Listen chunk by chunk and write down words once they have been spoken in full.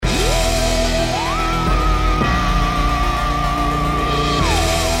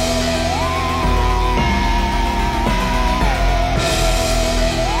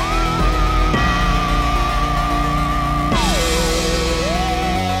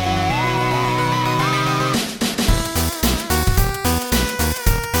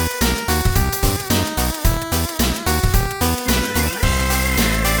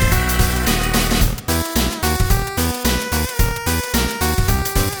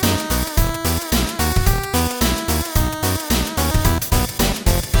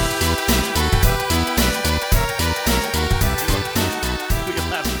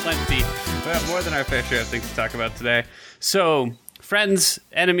sure have things to talk about today. So, friends,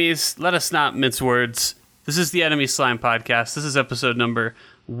 enemies, let us not mince words. This is the Enemy Slime Podcast. This is episode number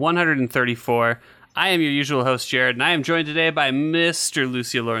 134. I am your usual host, Jared, and I am joined today by Mr.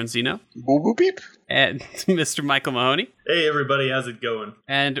 Lucio Lorenzino. Boo boo beep. And Mr. Michael Mahoney. Hey everybody, how's it going?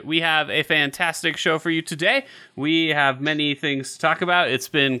 And we have a fantastic show for you today. We have many things to talk about. It's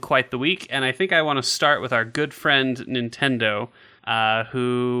been quite the week, and I think I want to start with our good friend Nintendo,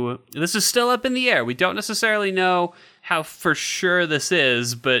 who this is still up in the air. We don't necessarily know how for sure this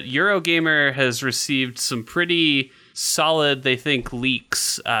is, but Eurogamer has received some pretty solid, they think,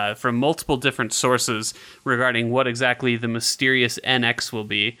 leaks from multiple different sources regarding what exactly the mysterious NX will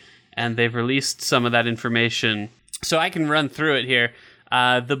be. And they've released some of that information. So I can run through it here.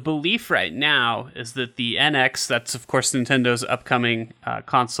 The belief right now is that the NX, that's of course Nintendo's upcoming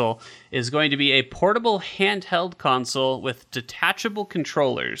console, is going to be a portable handheld console with detachable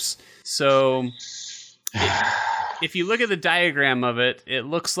controllers. So if you look at the diagram of it, it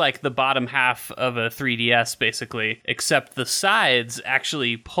looks like the bottom half of a 3DS basically, except the sides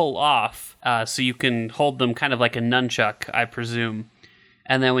actually pull off so you can hold them kind of like a nunchuck, I presume.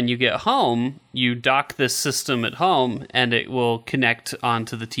 And then when you get home, you dock this system at home, and it will connect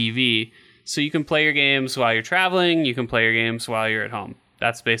onto the TV. So you can play your games while you're traveling, you can play your games while you're at home.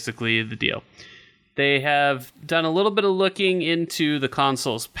 That's basically the deal. They have done a little bit of looking into the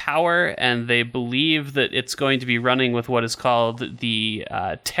console's power, and they believe that it's going to be running with what is called the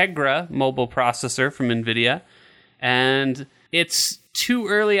Tegra mobile processor from NVIDIA. And it's too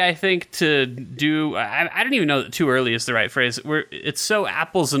early, I think, to do... I don't even know that too early is the right phrase. It's so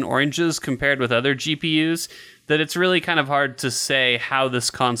apples and oranges compared with other GPUs that it's really kind of hard to say how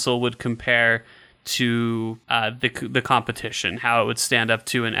this console would compare to the competition, how it would stand up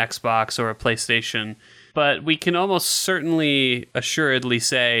to an Xbox or a PlayStation. But we can almost certainly assuredly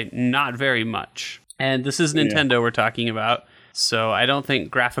say not very much. And this is Nintendo we're talking about, so I don't think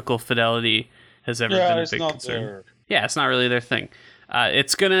graphical fidelity has ever been a big concern. Yeah, it's not really their thing.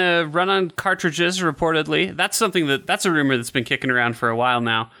 It's going to run on cartridges, reportedly. That's a rumor that's been kicking around for a while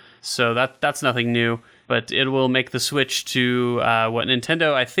now, so that's nothing new. But it will make the switch to what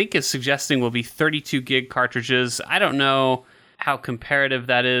Nintendo, I think, is suggesting will be 32 gig cartridges. I don't know how comparative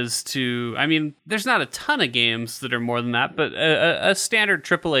that is to... I mean, there's not a ton of games that are more than that, but a standard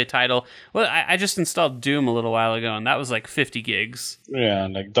AAA title... Well, I just installed Doom a little while ago, and that was like 50 gigs. Yeah,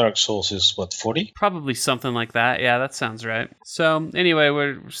 and like Dark Souls is, what, 40? Probably something like that. Yeah, that sounds right. So,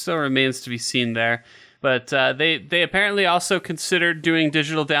 anyway, still remains to be seen there. But they apparently also considered doing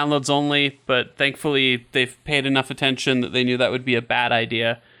digital downloads only, but thankfully they've paid enough attention that they knew that would be a bad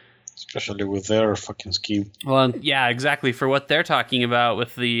idea. Especially with their fucking scheme. Well, yeah, exactly. For what they're talking about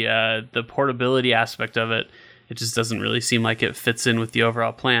with the portability aspect of it, it just doesn't really seem like it fits in with the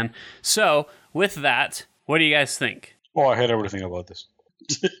overall plan. So, with that, what do you guys think? Oh, I hate everything about this.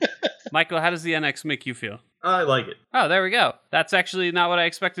 Michael, how does the NX make you feel? I like it. Oh, there we go. That's actually not what I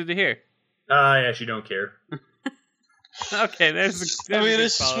expected to hear. I actually don't care. Okay, there's it's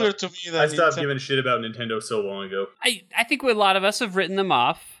weird to me that I stopped giving a shit about Nintendo so long ago. I think a lot of us have written them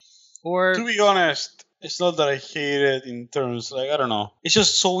off. Or to be honest, it's not that I hate it in terms, like, I don't know. It's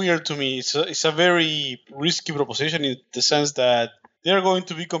just so weird to me. It's a very risky proposition in the sense that they're going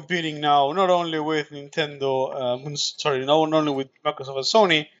to be competing now not only with Nintendo, not only with Microsoft and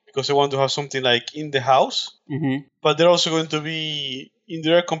Sony, because they want to have something like in the house, but they're also going to be in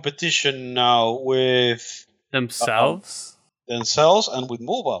direct competition now with themselves and with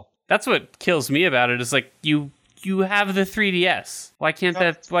mobile. That's what kills me about it. Is like you have the 3DS. Why can't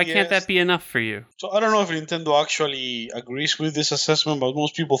that be enough for you? So I don't know if Nintendo actually agrees with this assessment, but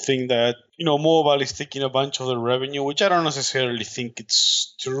most people think that mobile is taking a bunch of the revenue, which I don't necessarily think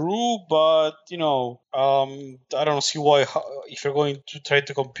it's true. But I don't see why if you're going to try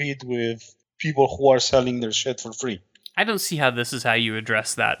to compete with people who are selling their shit for free. I don't see how this is how you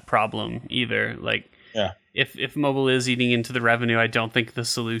address that problem either. Like, if mobile is eating into the revenue, I don't think the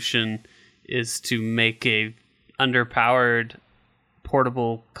solution is to make a underpowered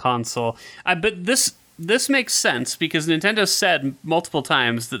portable console. But this makes sense because Nintendo said multiple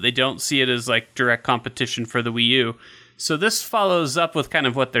times that they don't see it as like direct competition for the Wii U. So this follows up with kind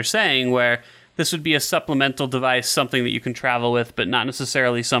of what they're saying, where this would be a supplemental device, something that you can travel with, but not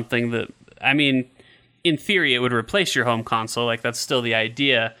necessarily something that, I mean, in theory, it would replace your home console. Like, that's still the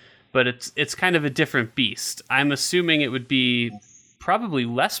idea, but it's kind of a different beast. I'm assuming it would be probably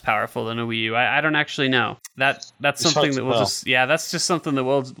less powerful than a Wii U. I don't actually know. That's something that that's just something that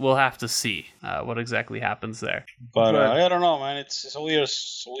we'll have to see what exactly happens there. But I don't know, man. It's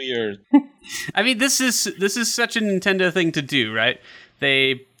weird. I mean, this is such a Nintendo thing to do, right?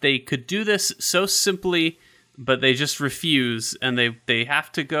 they could do this so simply, but they just refuse, and they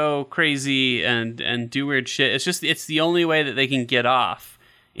have to go crazy and do weird shit. It's the only way that they can get off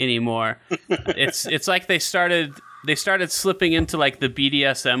anymore. It's like they started slipping into like the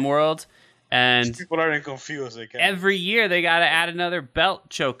BDSM world, and People aren't confused. They can. every year they got to add another belt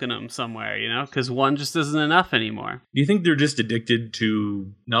choking them somewhere, because one just isn't enough anymore. Do you think they're just addicted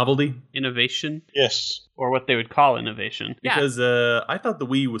to novelty? Innovation, Yes. or what they would call innovation. Because I thought the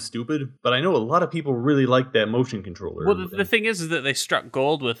Wii was stupid, but I know a lot of people really like that motion controller. Well, the thing is that they struck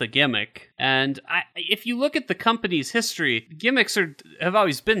gold with a gimmick, and if you look at the company's history, gimmicks have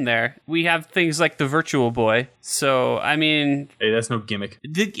always been there. We have things like the Virtual Boy, so I mean, Hey, that's no gimmick.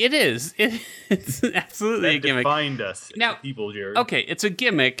 it is. It's absolutely a That gimmick. defined us Now- as people, Jared. Okay, it's a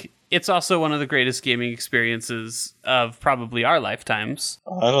gimmick. It's also one of the greatest gaming experiences of probably our lifetimes.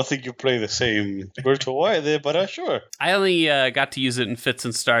 I don't think you play the same Virtual Boy there, but sure. I only got to use it in fits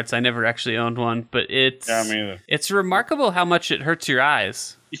and starts. I never actually owned one, but it's Yeah, me either. it's remarkable how much it hurts your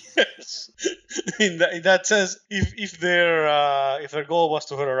eyes. Yes. in that sense, if their goal was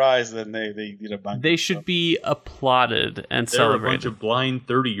to hurt our eyes, then they did a bang. They should be applauded and There are a celebrated. bunch of blind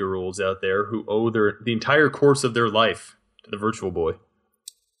 30-year-olds out there who owe the entire course of their life to the Virtual Boy.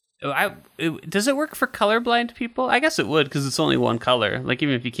 Does it work for colorblind people? I guess it would, because it's only one color. Like,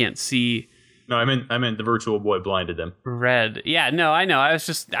 even if you can't see No, I meant the Virtual Boy blinded them. red. Yeah, no, I know. I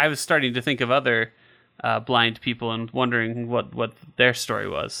was starting to think of other blind people and wondering what their story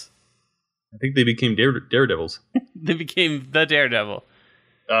was. I think they became daredevils. They became the Daredevil.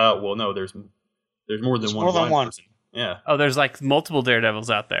 Well, no, there's more than There's one. more than blind one. person. Yeah, Oh, there's like multiple Daredevils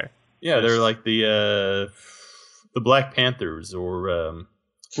out there. yeah, they're like the Black Panthers, or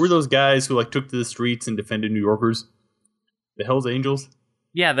who are those guys who like took to the streets and defended New Yorkers? The Hell's Angels.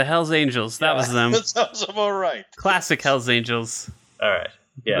 Yeah, the Hell's Angels. That was them. That sounds about right. Classic Hell's Angels. All right,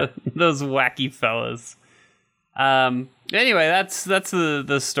 yeah. Those wacky fellas. Anyway, that's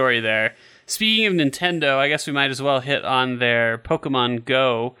the story there. Speaking of Nintendo, I guess we might as well hit on their Pokemon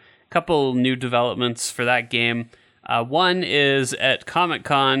Go. Couple new developments for that game. One is at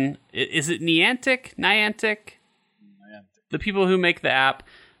Comic-Con. Is it Niantic? The people who make the app,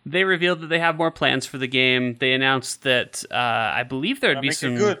 they revealed that they have more plans for the game. They announced that I believe there'd be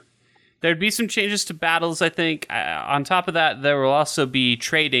some changes to battles, I think. On top of that, there will also be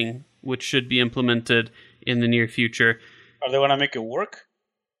trading, which should be implemented in the near future. Are they gonna make it work?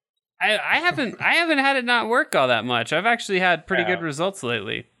 I haven't had it not work all that much. I've actually had pretty good results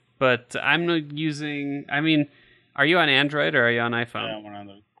lately. But I'm using... I mean, are you on Android or are you on iPhone? Yeah, I'm on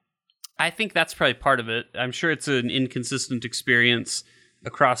Android. I think that's probably part of it. I'm sure it's an inconsistent experience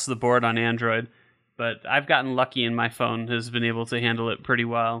across the board on Android, but I've gotten lucky and my phone has been able to handle it pretty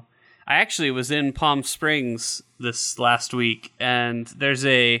well. I actually was in Palm Springs this last week, and there's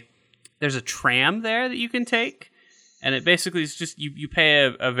a tram there that you can take, and it basically is just you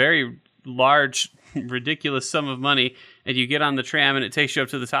pay a very large, ridiculous sum of money, and you get on the tram, and it takes you up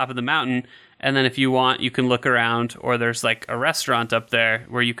to the top of the mountain. And then if you want, you can look around, or there's like a restaurant up there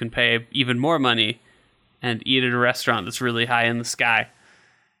where you can pay even more money and eat at a restaurant that's really high in the sky.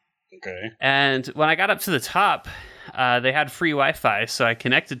 Okay. And when I got up to the top, they had free Wi-Fi, so I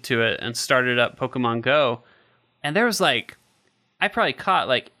connected to it and started up Pokemon Go. And there was I probably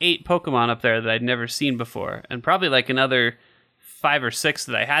caught 8 Pokemon up there that I'd never seen before, and probably another 5 or 6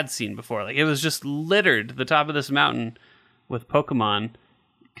 that I had seen before. It was just littered the top of this mountain with Pokemon.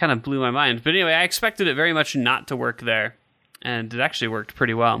 Kind of blew my mind. But anyway, I expected it very much not to work there, and it actually worked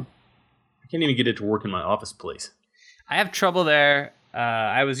pretty well. I can't even get it to work in my office place. I have trouble there.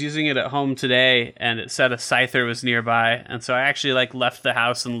 I was using it at home today, and it said a Scyther was nearby, and so I actually left the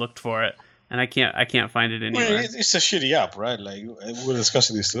house and looked for it, and I can't find it anywhere. Well, it's a shitty app, right? We were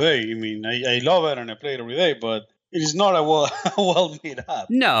discussing this today. I mean, I love it and I play it every day, but it is not a well-made app.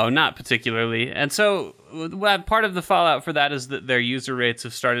 No, not particularly. And so part of the fallout for that is that their user rates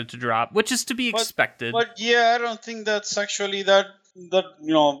have started to drop, which is to be expected. But yeah, I don't think that's actually that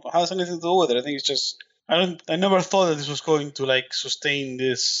has anything to do with it. I think it's just I never thought that this was going to sustain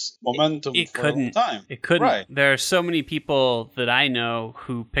this momentum for a long time. It couldn't. Right. There are so many people that I know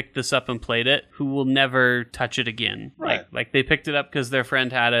who picked this up and played it who will never touch it again. Right. Like they picked it up because their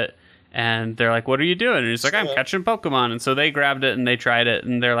friend had it. And they're like, what are you doing? And he's like, I'm catching Pokemon. And so they grabbed it and they tried it.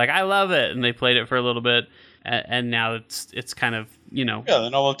 And they're like, I love it. And they played it for a little bit. And now it's kind of, Yeah, the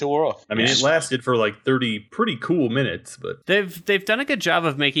novelty wore off. I mean, it lasted for 30 pretty cool minutes, but They've done a good job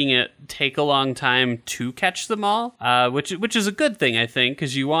of making it take a long time to catch them all, which is a good thing, I think,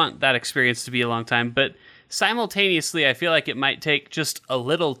 because you want that experience to be a long time. But simultaneously, I feel like it might take just a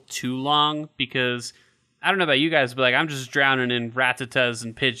little too long because I don't know about you guys, but like I'm just drowning in Rattatas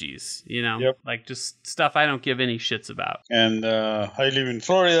and Pidgeys, you know? Yep. Like just stuff I don't give any shits about. And I live in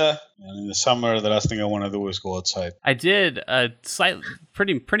Florida, and in the summer, the last thing I want to do is go outside. I did a slight,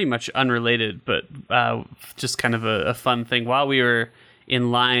 pretty much unrelated, but just kind of a fun thing. While we were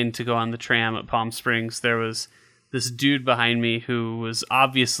in line to go on the tram at Palm Springs, there was this dude behind me who was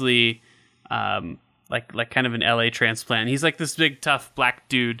obviously like kind of an LA transplant. He's like this big tough black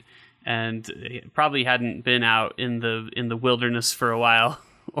dude, and he probably hadn't been out in the wilderness for a while,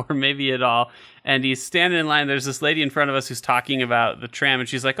 or maybe at all. And he's standing in line. There's this lady in front of us who's talking about the tram, and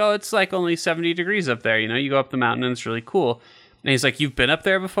she's like, "Oh, it's like only 70 degrees up there. You know, you go up the mountain and it's really cool." And he's like, "You've been up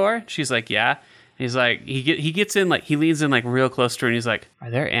there before?" She's like, "Yeah." And he's like, he gets in, like, he leans in like real close to her, and he's like, "Are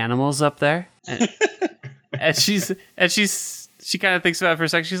there animals up there?" And she kind of thinks about it for a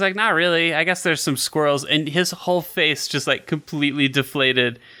second. She's like, "Not really. I guess there's some squirrels." And his whole face just like completely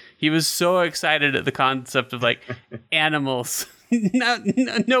deflated. He was so excited at the concept of like animals.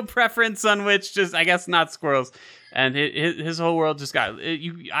 No preference on which, just I guess not squirrels. And his whole world just got.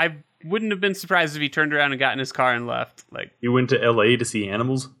 I wouldn't have been surprised if he turned around and got in his car and left. Like, You went to L.A. to see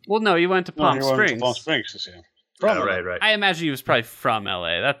animals? well, no, he went to Palm He went Springs. to Palm Springs to see him. Right. I imagine he was probably from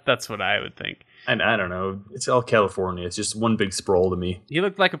LA. That's what I would think. And I don't know. It's all California. It's just one big sprawl to me. He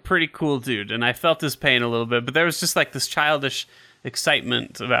looked like a pretty cool dude, and I felt his pain a little bit. But there was just like this childish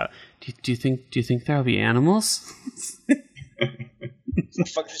excitement about. Do you think there'll be animals? The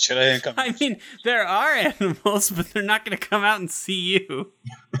fuck shit, I didn't come. I mean, there are animals, but they're not going to come out and see you.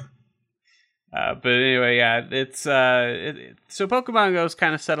 But anyway, yeah, it's so Pokemon Go's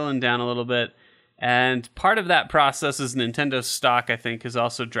kind of settling down a little bit, and part of that process is Nintendo stock, I think, has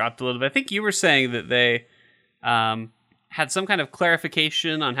also dropped a little bit. I think you were saying that they had some kind of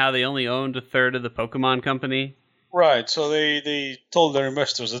clarification on how they only owned a third of the Pokemon company. Right, so they told their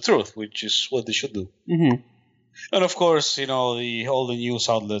investors the truth, which is what they should do. Mm-hmm. And of course, all the news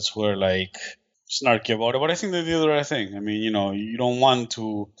outlets were like snarky about it, but I think they did the right thing. I mean, you don't want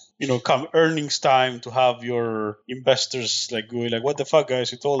to, come earnings time to have your investors like go like, "What the fuck,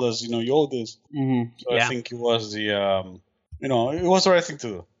 guys? You told us, you owe this." Mm-hmm. So I think it was it was the right thing to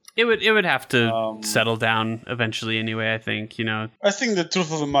do. It would have to settle down eventually anyway, I think, I think the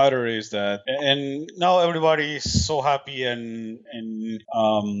truth of the matter is that, and now everybody is so happy and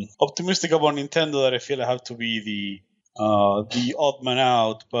optimistic about Nintendo that I feel I have to be the odd man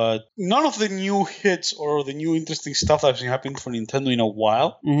out. But none of the new hits or the new interesting stuff that's been happening for Nintendo in a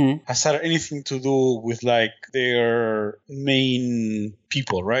while has had anything to do with like their main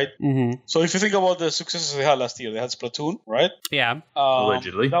people, right? Mm-hmm. So if you think about the successes they had last year, they had Splatoon, right? Yeah.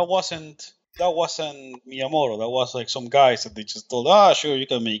 Allegedly. That wasn't Miyamoto. That was like some guys that they just told, sure, you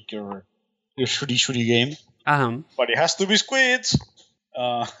can make your shooty game, but it has to be squids.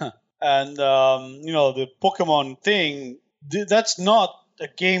 And the Pokemon thing, that's not a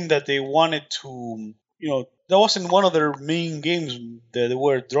game that they wanted to. That wasn't one of their main games that they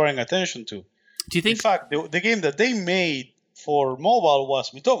were drawing attention to. Do you think? In fact, the game that they made for mobile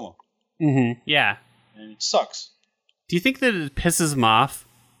was Miitomo. Mm-hmm. Yeah. And it sucks. Do you think that it pisses them off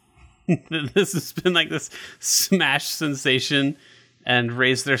that this has been like this smash sensation and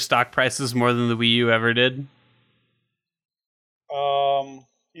raised their stock prices more than the Wii U ever did?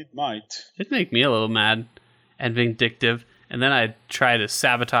 It might. It'd make me a little mad and vindictive, and then I'd try to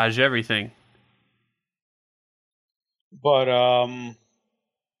sabotage everything. But I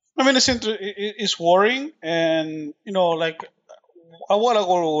mean, it's worrying, and like a while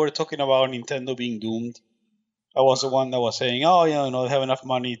ago we were talking about Nintendo being doomed. I was the one that was saying, they have enough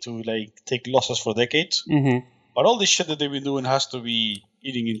money to like take losses for decades. Mm-hmm. But all this shit that they've been doing has to be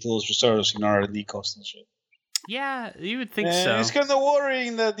eating into those reserves in R&D costs and shit. Yeah, you would think and so. It's kind of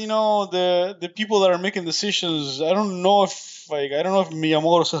worrying that the people that are making decisions. I don't know if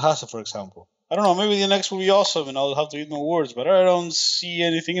Miyamoto still has it, for example. I don't know. Maybe the next will be awesome, and I'll have to eat more words. But I don't see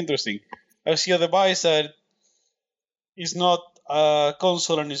anything interesting. I see a device that is not a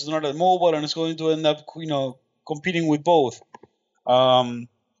console and is not a mobile, and it's going to end up, competing with both.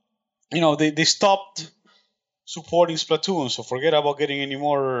 They stopped supporting Splatoon, so forget about getting any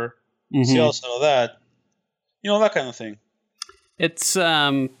more sales out of that. That kind of thing. It's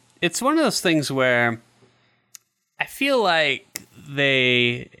one of those things where I feel like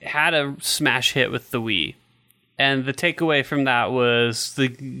they had a smash hit with the Wii, and the takeaway from that was the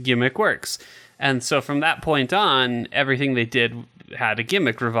gimmick works. And so from that point on, everything they did had a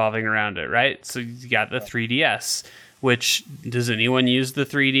gimmick revolving around it, right? So you got the 3DS, which, does anyone use the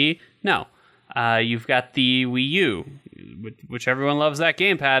 3D? No. You've got the Wii U, which everyone loves that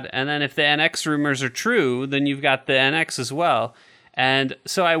gamepad. And then if the NX rumors are true, then you've got the NX as well. And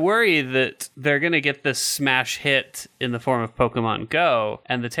so I worry that they're going to get this smash hit in the form of Pokemon Go,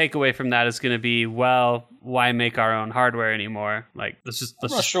 and the takeaway from that is going to be, well, why make our own hardware anymore? Like, I'm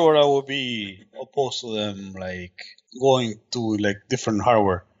not sure I would be opposed to them like going to like different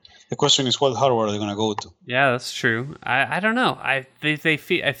hardware. The question is, what hardware are they going to go to? Yeah, that's true. I don't know.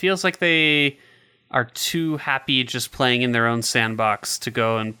 It feels like they are too happy just playing in their own sandbox to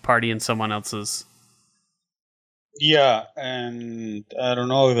go and party in someone else's. Yeah, and I don't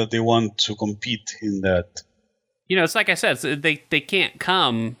know that they want to compete in that. You know, it's like I said, they can't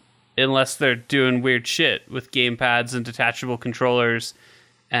come unless they're doing weird shit with gamepads and detachable controllers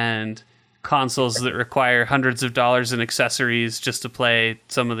and consoles that require hundreds of dollars in accessories just to play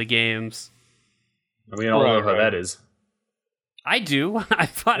some of the games. We all know how that is. I do. I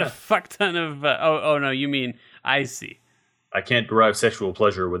bought a fuck ton of... oh, no, you mean... I see. I can't derive sexual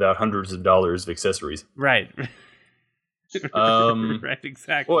pleasure without hundreds of dollars of accessories. Right. Right,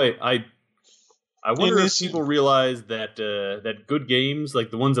 exactly. Boy, I wonder if people realize that that good games,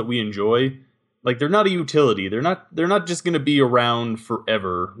 like the ones that we enjoy, like they're not a utility. They're not just going to be around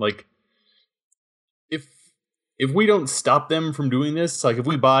forever. Like if we don't stop them from doing this, like if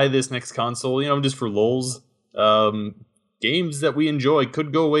we buy this next console, just for lulz, games that we enjoy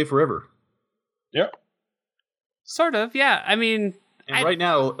could go away forever. Yep. Sort of, yeah. I mean, right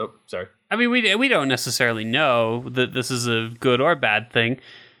now, sorry. I mean, we don't necessarily know that this is a good or bad thing.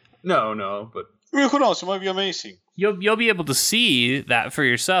 No, but I mean, who knows? It might be amazing. You'll be able to see that for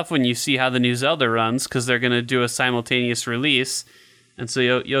yourself when you see how the new Zelda runs, because they're going to do a simultaneous release, and so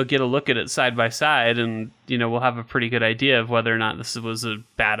you'll get a look at it side by side, and we'll have a pretty good idea of whether or not this was a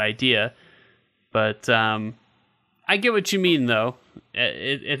bad idea. But I get what you mean, though.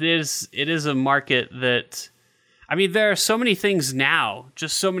 It is a market that. I mean, there are so many things now,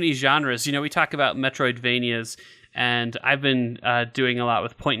 just so many genres. We talk about Metroidvanias, and I've been doing a lot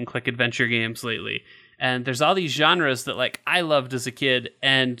with point-and-click adventure games lately. And there's all these genres that, like, I loved as a kid,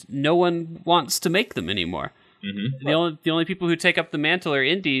 and no one wants to make them anymore. Mm-hmm. The only people who take up the mantle are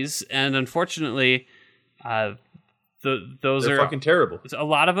indies, and unfortunately, those they're are fucking terrible. A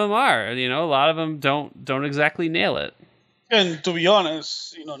lot of them are. A lot of them don't exactly nail it. And to be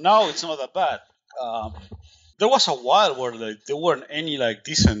honest, now it's not that bad. There was a while where there weren't any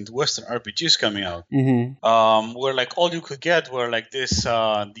decent Western RPGs coming out. Mm-hmm. Where all you could get were this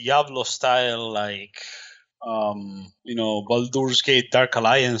Diablo style Baldur's Gate Dark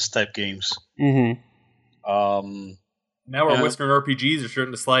Alliance type games. Mm-hmm. Now our Western RPGs are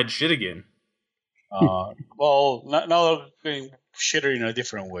starting to slide shit again. Well, now they're getting shitter in a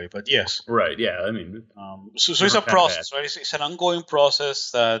different way, but yes. Right. Yeah. I mean, so it's a process, right? It's an ongoing process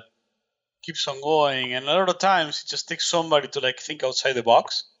that keeps on going, and a lot of times it just takes somebody to think outside the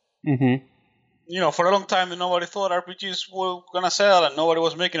box. Mm-hmm. For a long time nobody thought RPGs were gonna sell, and nobody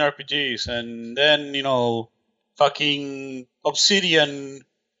was making RPGs, and then fucking BioWare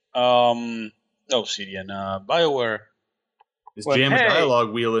just jam a dialogue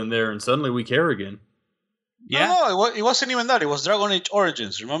wheel in there, and suddenly we care again. Yeah. No, it wasn't even that. It was Dragon Age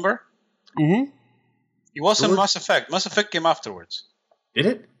Origins. Remember? Mm-hmm. It wasn't Mass Effect. Mass Effect came afterwards. Did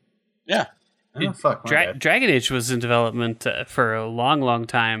it? Yeah. Oh, fuck. Dragon Age was in development for a long, long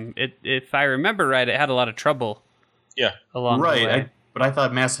time. If I remember right, it had a lot of trouble. Yeah. Along the way. But I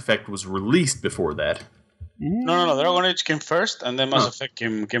thought Mass Effect was released before that. No. Dragon Age came first, and then Mass Effect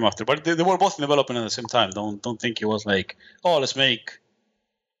came after. But they were both in development at the same time. Don't think it was let's make.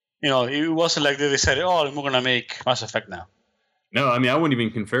 It wasn't like they decided, we're gonna make Mass Effect now. No, I mean I wouldn't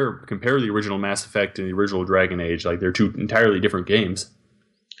even compare the original Mass Effect and the original Dragon Age. They're two entirely different games.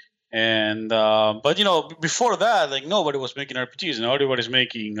 And but before that, nobody was making RPGs, and everybody's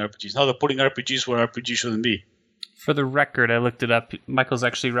making RPGs. Now they're putting RPGs where RPGs shouldn't be. For the record, I looked it up. Michael's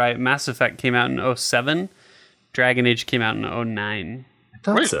actually right. Mass Effect came out in 2007. Dragon Age came out in 2009. I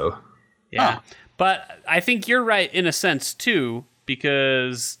thought so. Yeah. But I think you're right in a sense, too,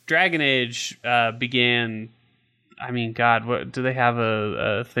 because Dragon Age began... I mean, God, what do they have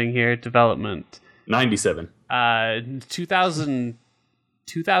a thing here? Development. 97.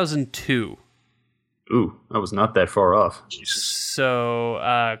 2002. Ooh, I was not that far off.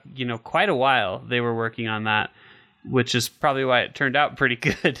 So, quite a while they were working on that, which is probably why it turned out pretty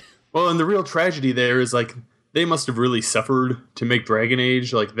good. Well, and the real tragedy there is they must have really suffered to make Dragon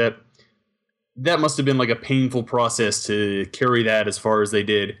Age. That must have been a painful process to carry that as far as they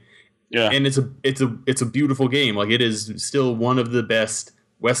did. Yeah, and it's a beautiful game. It is still one of the best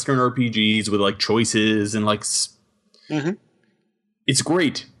Western RPGs with choices and Mm-hmm. It's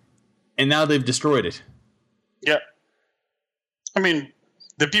great, and now they've destroyed it. Yeah, I mean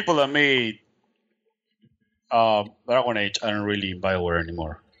the people that made Dragon Age aren't really BioWare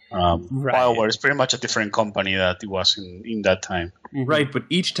anymore. Right. BioWare is pretty much a different company that it was in that time. Mm-hmm. Right, but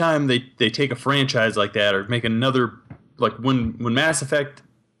each time they take a franchise like that or make another, like when Mass Effect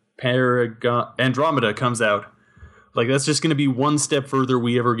Andromeda comes out, like that's just going to be one step further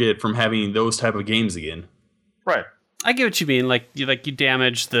we ever get from having those type of games again. Right. I get what you mean. Like you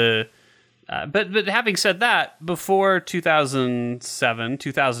damage the. But having said that, before 2007,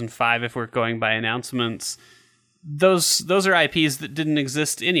 2005, if we're going by announcements, those are IPs that didn't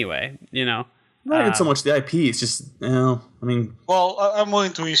exist anyway. You know, not even so much the IP. It's just I mean. Well, I'm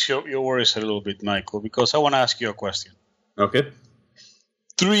going to ease your worries a little bit, Michael, because I want to ask you a question. Okay.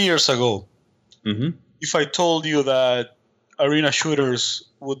 3 years ago, if I told you that arena shooters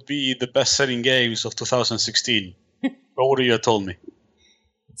would be the best-selling games of 2016, what would you have told me?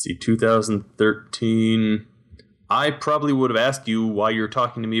 Let's see, 2013. I probably would have asked you why you're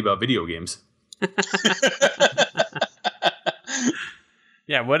talking to me about video games.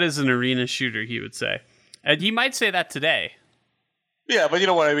 Yeah, what is an arena shooter, he would say. And you might say that today. Yeah, but you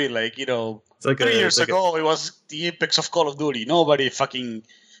know what I mean? Like, it's like 3 years ago, it was the apex of Call of Duty. Nobody fucking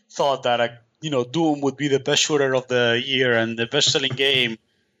thought that, Doom would be the best shooter of the year and the best-selling game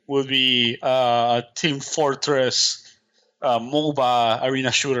would be Team Fortress MOBA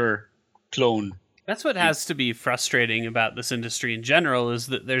arena shooter clone. That's what has to be frustrating about this industry in general, is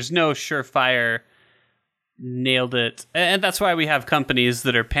that there's no surefire nailed it. And that's why we have companies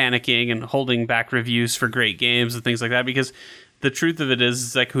that are panicking and holding back reviews for great games and things like that, because the truth of it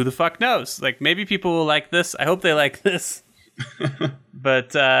is like, who the fuck knows? Like, maybe people will like this. I hope they like this.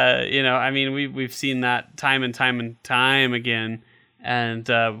 But, we've seen that time and time again. And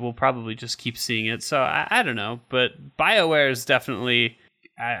we'll probably just keep seeing it. So I don't know. But BioWare is definitely,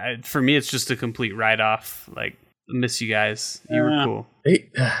 for me, it's just a complete write-off. Like, miss you guys. You were cool.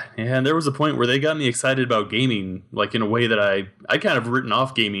 And there was a point where they got me excited about gaming, like in a way that I kind of written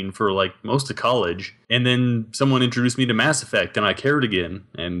off gaming for like most of college. And then someone introduced me to Mass Effect and I cared again.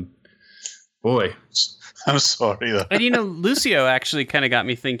 And boy. I'm sorry. Though. And Lucio actually kind of got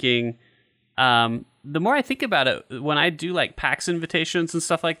me thinking, the more I think about it, when I do like PAX invitations and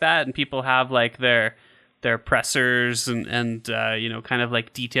stuff like that, and people have like their pressers and kind of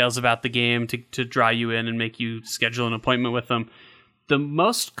like details about the game to draw you in and make you schedule an appointment with them. The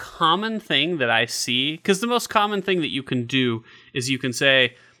most common thing that I see, because the most common thing that you can do is you can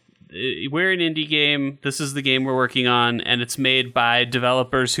say, we're an indie game, this is the game we're working on, and it's made by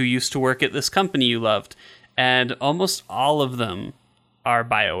developers who used to work at this company you loved. And almost all of them are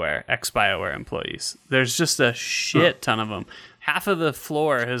BioWare, ex-BioWare employees. There's just a shit ton of them. Half of the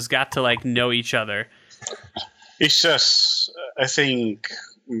floor has got to like know each other. It's just, I think,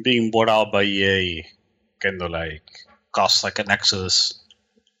 being bought out by EA kind of like costs like an exodus.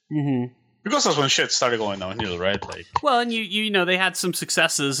 Mm-hmm. Because that's when shit started going downhill, right? Like, well, and you know they had some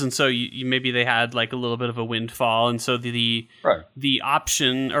successes, and so you maybe they had like a little bit of a windfall, and so the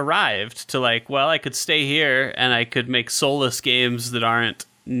option arrived to like, well, I could stay here and I could make soulless games that aren't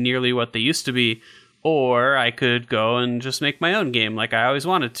nearly what they used to be, or I could go and just make my own game like I always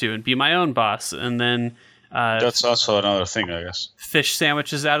wanted to and be my own boss, and then that's also another thing, I guess. Fish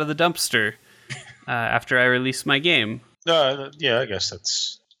sandwiches out of the dumpster after I release my game. Yeah, I guess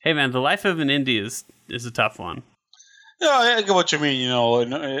that's. Hey man, the life of an indie is a tough one. Yeah, I get what you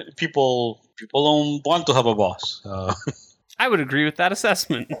mean. People don't want to have a boss. I would agree with that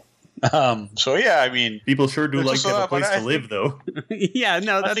assessment. So yeah, I mean, people sure do like to have a place to live, though. Yeah,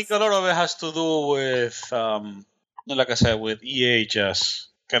 no, I think a lot of it has to do with, like I said, with EA just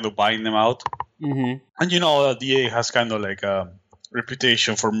kind of buying them out. Mm-hmm. And EA has kind of like a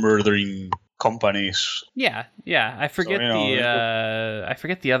reputation for murdering companies. Yeah. I forget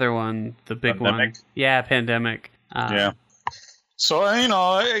the other one, the big Pandemic. one. Yeah, Pandemic. Yeah. So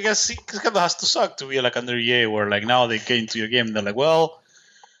I guess it kind of has to suck to be like under EA, where like now they get into your game and they're like, well,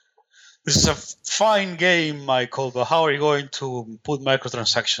 this is a fine game, Michael, but how are you going to put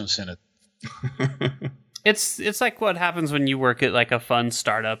microtransactions in it? It's like what happens when you work at like a fun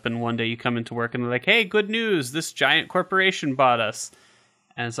startup, and one day you come into work and they're like, hey, good news, this giant corporation bought us.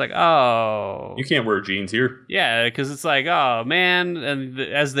 And it's like, oh, you can't wear jeans here. Yeah, because it's like, oh man, and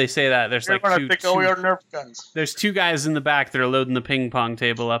as they say that, there's like take away our Nerf guns. There's two guys in the back that are loading the ping pong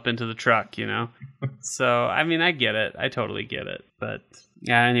table up into the truck, So I mean, I get it, I totally get it. But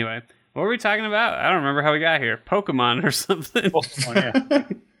yeah, anyway, what were we talking about? I don't remember how we got here. Pokemon or something. Pokemon, yeah.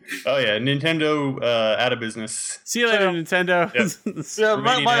 Oh yeah, Nintendo out of business. See you later, Nintendo. Yeah,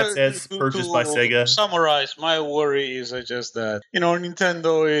 my assets purchased by Sega. Summarize, my worry is just that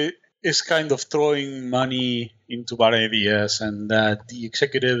Nintendo is kind of throwing money into bad ideas, and that the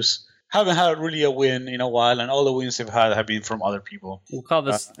executives haven't had really a win in a while, and all the wins they've had have been from other people. We'll call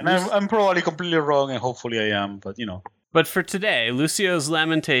this. And I'm probably completely wrong, and hopefully I am, but But for today, Lucio's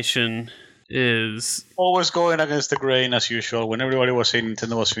lamentation is always going against the grain as usual. When everybody was saying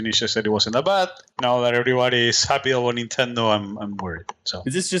Nintendo was finished, I said it wasn't that bad. Now that everybody is happy about Nintendo, I'm worried. So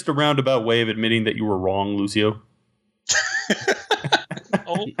Is this just a roundabout way of admitting that you were wrong, Lucio?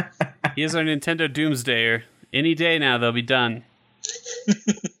 oh, he is our Nintendo doomsdayer. Any day now, they'll be done.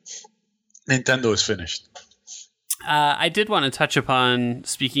 Nintendo is finished. I did want to touch upon,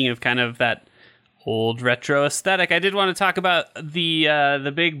 speaking of kind of that old retro aesthetic, I did want to talk about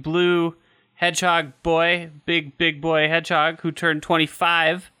the big blue hedgehog boy, big boy hedgehog who turned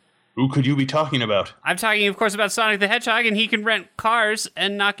 25. Who could you be talking about? I'm talking, of course, about Sonic the Hedgehog, and he can rent cars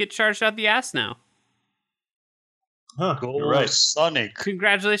and not get charged out the ass now. Huh, Go you're right. Sonic.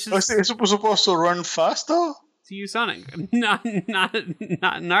 Congratulations Is it supposed to run fast though? to you, Sonic. Not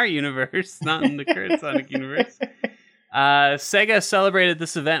in our universe, not in the current Sonic universe. Sega celebrated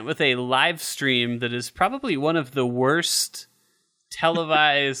this event with a live stream that is probably one of the worst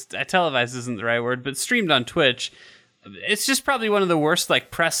televised. Televised isn't the right word, but streamed on Twitch. It's just probably one of the worst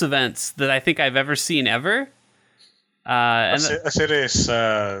press events that I think I've ever seen ever. As it is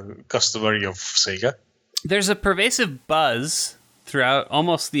customary of Sega. There's a pervasive buzz throughout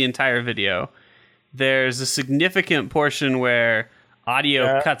almost the entire video. There's a significant portion where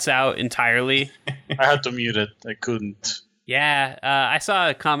audio cuts out entirely. I had to mute it. I couldn't. Yeah, I saw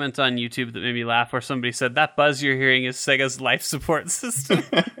a comment on YouTube that made me laugh where somebody said, that buzz you're hearing is Sega's life support system.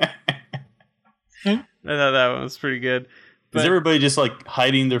 I thought that one was pretty good. Is everybody just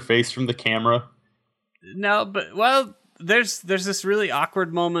hiding their face from the camera? No, but, well, there's this really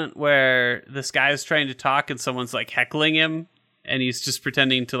awkward moment where this guy is trying to talk and someone's heckling him, and he's just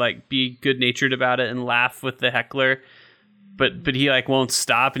pretending to be good-natured about it and laugh with the heckler. But he won't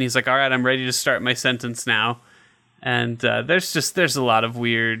stop, and he's like, all right, I'm ready to start my sentence now. And there's a lot of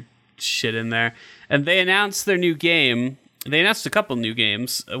weird shit in there. And they announced their new game. They announced a couple new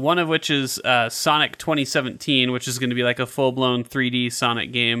games, one of which is Sonic 2017, which is going to be a full-blown 3D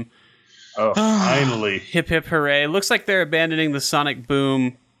Sonic game. Oh, finally. Hip hip hooray. Looks like they're abandoning the Sonic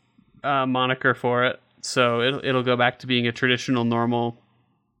Boom moniker for it. So it'll go back to being a traditional, normal,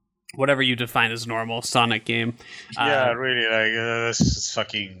 whatever you define as normal Sonic game. Yeah, really, this is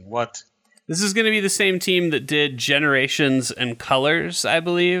fucking what? This is going to be the same team that did Generations and Colors, I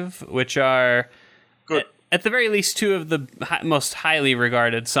believe, which are, good. At the very least, two of the most highly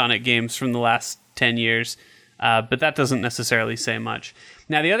regarded Sonic games from the last 10 years. But that doesn't necessarily say much.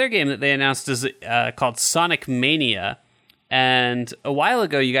 Now, the other game that they announced is called Sonic Mania. And a while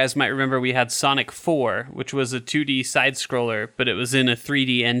ago, you guys might remember we had Sonic 4, which was a 2D side-scroller, but it was in a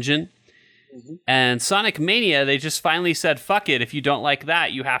 3D engine. Mm-hmm. And Sonic Mania, they just finally said, fuck it, if you don't like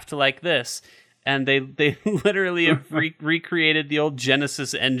that, you have to like this. And they literally have recreated the old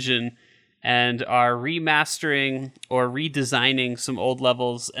Genesis engine and are remastering or redesigning some old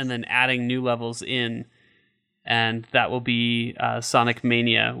levels and then adding new levels in. And that will be Sonic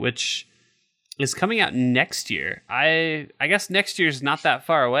Mania, which is coming out next year. I guess next year's not that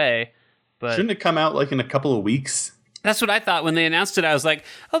far away, but shouldn't it come out in a couple of weeks? That's what I thought when they announced it. I was like,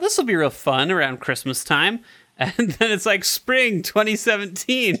 oh, this will be real fun around Christmas time. And then it's spring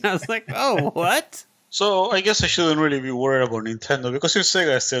 2017. I was like, oh, what? So I guess I shouldn't really be worried about Nintendo because if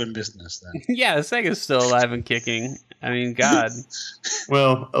Sega is still in business then. Yeah, Sega's still alive and kicking. I mean, God.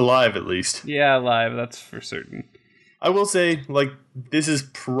 Well, alive at least. Yeah, alive, that's for certain. I will say, this is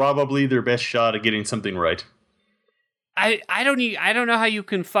probably their best shot at getting something right. I don't know how you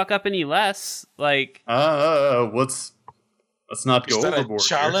can fuck up any less. Let's not go is that overboard. A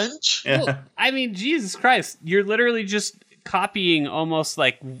challenge? Yeah. Well, I mean, Jesus Christ, you're literally just copying almost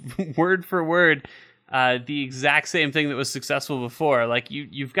word for word the exact same thing that was successful before.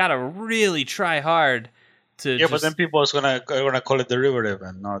 You've got to really try hard to. Yeah, but then people are gonna call it derivative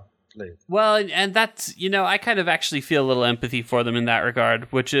and not play. Well, and that's I kind of actually feel a little empathy for them in that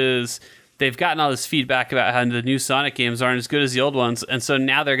regard, which is they've gotten all this feedback about how the new Sonic games aren't as good as the old ones, and so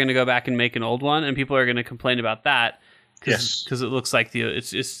now they're going to go back and make an old one, and people are going to complain about that because it looks like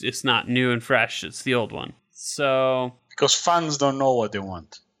it's not new and fresh. It's the old one. So because fans don't know what they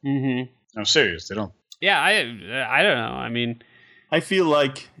want. Mm-hmm. I'm serious, they don't. Yeah, I don't know. I mean, I feel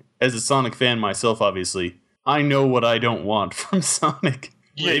like as a Sonic fan myself, obviously, I know what I don't want from Sonic.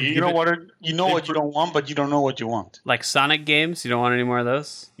 Yeah, you know what you don't want, but you don't know what you want. Like Sonic games, you don't want any more of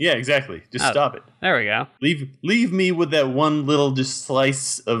those? Yeah, exactly. Just stop it. There we go. Leave me with that one little just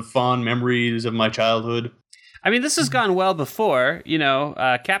slice of fond memories of my childhood. I mean, this has gone well before.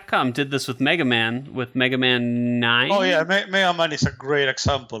 Capcom did this with Mega Man 9. Oh yeah, Mega Man is a great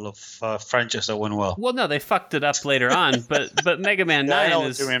example of franchise that went well. Well, no, they fucked it up later on, but Mega Man 9 I know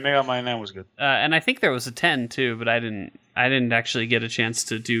is. what you mean. Mega Man 9 was good. And I think there was a 10 too, but I didn't actually get a chance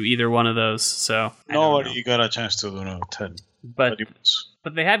to do either one of those. So nobody got a chance to do 10. But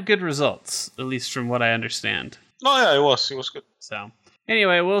they had good results, at least from what I understand. No, yeah, it was good. So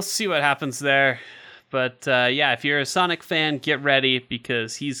anyway, we'll see what happens there. But if you're a Sonic fan, get ready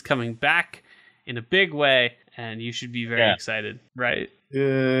because he's coming back in a big way, and you should be very excited, right?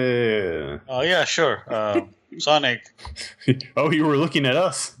 Yeah. Oh, yeah, sure. Sonic. Oh, you were looking at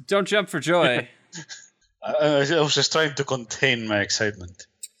us. Don't jump for joy. I was just trying to contain my excitement.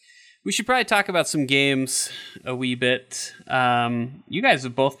 We should probably talk about some games a wee bit. You guys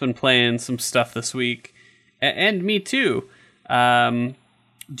have both been playing some stuff this week, and me too.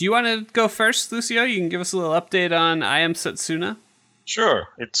 Do you want to go first, Lucio? You can give us a little update on I Am Setsuna. Sure.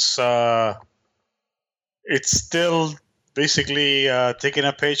 It's still basically taking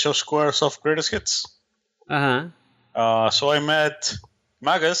a page of Squaresoft greatest hits. So I met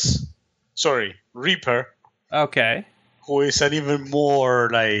Reaper. Okay. Who is an even more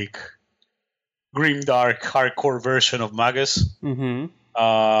like grimdark, hardcore version of Magus. Mm-hmm.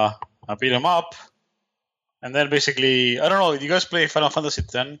 I beat him up. And then basically, I don't know, do you guys play Final Fantasy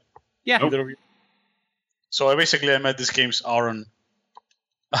X? Yeah. Either of you? So I met this game's Aaron.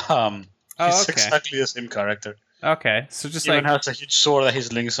 He's exactly the same character. Okay, so just he even has a huge sword that he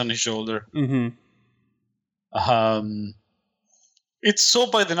links on his shoulder. Mm-hmm. It's so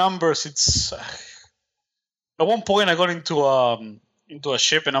by the numbers. It's at one point I got into a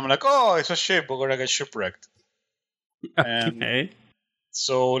ship and I'm like, oh, it's a ship. We're gonna get shipwrecked. Okay.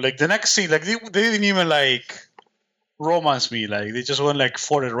 So like the next scene, like they didn't even like romance me. Like they just went like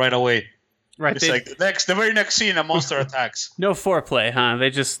for it right away. Right. It's like the very next scene, a monster attacks. No foreplay, huh? They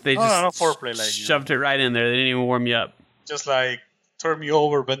just no foreplay, like shoved it right in there. They didn't even warm you up. Just like turn me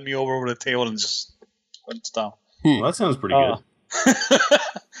over, bend me over the table, and just went down. Well, that sounds pretty good.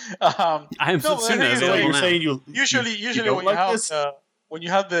 I'm usually when you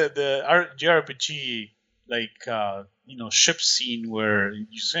have the JRPG like ship scene where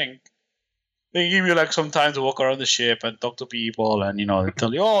you sink, they give you like some time to walk around the ship and talk to people, and they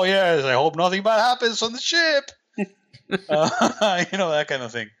tell you, oh yes, I hope nothing bad happens on the ship. That kind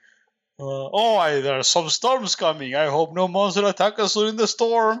of thing. There are some storms coming. I hope no monster attack us during the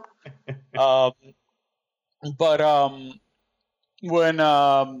storm. When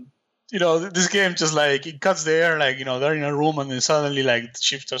this game just like it cuts the air, like they're in a room and then suddenly like the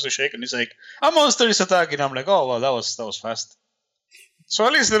ship starts to shake and it's like a monster is attacking. I'm like, oh well, that was fast. So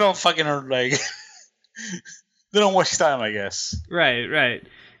at least they don't fucking like they don't waste time, I guess. Right.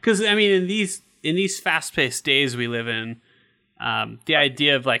 Because I mean, in these fast-paced days we live in, the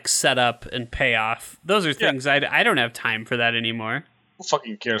idea of like setup and payoff, those are things I don't have time for that anymore. Who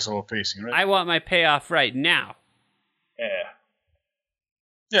fucking cares about pacing, right? I want my payoff right now.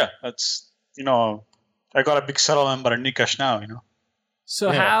 Yeah, that's I got a big settlement, but I need cash now.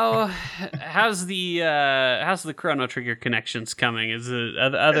 So how's the Chrono Trigger connections coming? Is it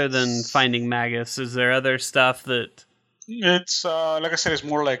other than finding Magus? Is there other stuff that? It's like I said, it's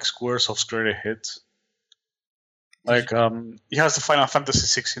more like Squaresoft's greatest hits. Like he has the Final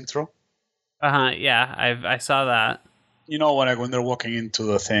Fantasy VI intro. Yeah, I saw that. When they're walking into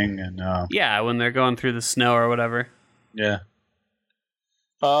the thing and when they're going through the snow or whatever. Yeah.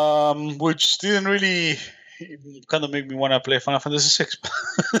 Which didn't really kind of make me want to play Final Fantasy VI.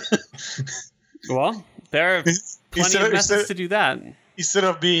 Well, there are plenty of methods to do that. Instead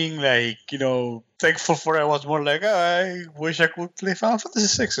of being like, thankful for it, I was more like, I wish I could play Final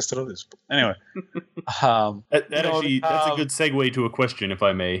Fantasy VI instead of this. But anyway. That's a good segue to a question, if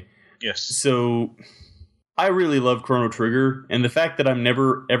I may. Yes. So I really love Chrono Trigger, and the fact that I'm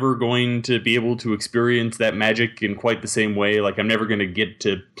never ever going to be able to experience that magic in quite the same way, like I'm never going to get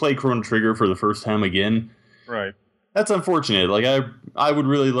to play Chrono Trigger for the first time again. Right. That's unfortunate. Like I would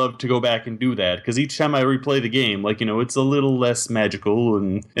really love to go back and do that, because each time I replay the game, like, it's a little less magical,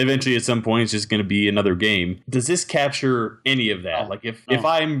 and eventually at some point it's just going to be another game. Does this capture any of that? Like if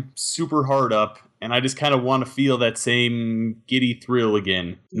I'm super hard up and I just kind of want to feel that same giddy thrill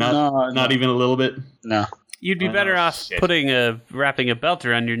again, not even a little bit? No. You'd be better off wrapping a belt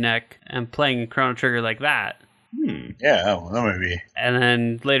around your neck and playing Chrono Trigger like that. Yeah, that might be. And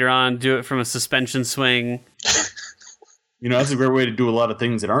then later on, do it from a suspension swing. That's a great way to do a lot of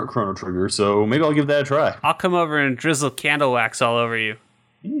things that aren't Chrono Trigger, so maybe I'll give that a try. I'll come over and drizzle candle wax all over you.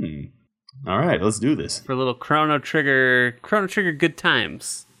 All right, let's do this. For a little Chrono Trigger good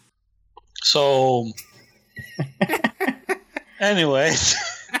times. So, Anyway.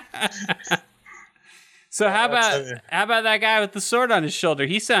 So how about that guy with the sword on his shoulder?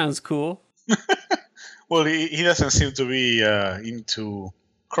 He sounds cool. Well, he doesn't seem to be into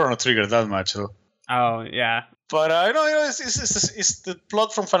Chrono Trigger that much, though. Oh yeah. But it's the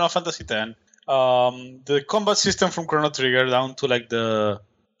plot from Final Fantasy X. The combat system from Chrono Trigger down to the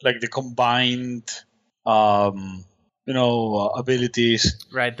combined abilities.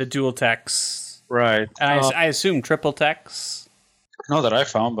 Right, the dual techs. Right. And I assume triple techs. Not that I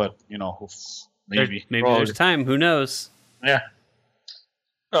found, but maybe there's time. Who knows? Yeah.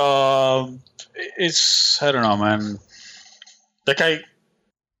 It's, I don't know, man. Like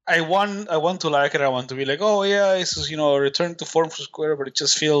I want to like it. I want to be like, oh yeah, this is return to form for Square, but it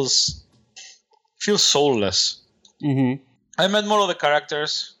just feels soulless. Mm-hmm. I met more of the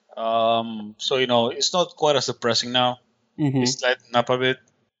characters, so it's not quite as depressing now. Mm-hmm. It's lightened up a bit,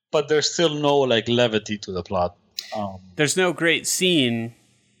 but there's still no levity to the plot. There's no great scene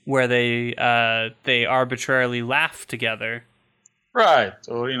where they arbitrarily laugh together. Right.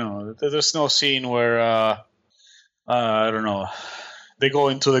 Or there's no scene where I don't know, they go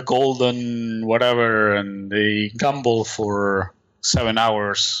into the golden whatever and they gamble for 7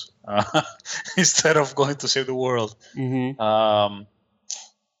 hours instead of going to save the world. Mm-hmm.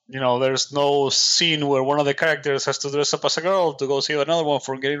 There's no scene where one of the characters has to dress up as a girl to go save another one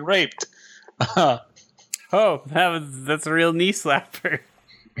from getting raped. Oh, that's a real knee slapper.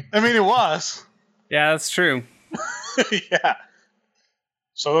 I mean, it was. Yeah, that's true. Yeah.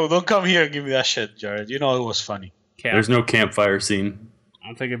 So don't come here and give me that shit, Jared. It was funny. Okay, There's no campfire scene.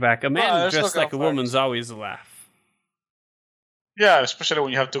 I'll take it back. A man dressed like a woman's always a laugh. Yeah, especially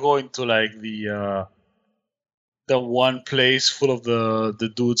when you have to go into the one place full of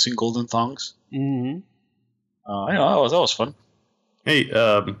the dudes in golden thongs. Mm-hmm. That was fun. Hey,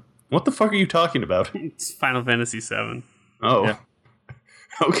 what the fuck are you talking about? It's Final Fantasy VII. Oh. Yeah.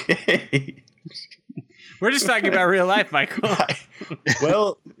 Okay. We're just talking about real life, Michael.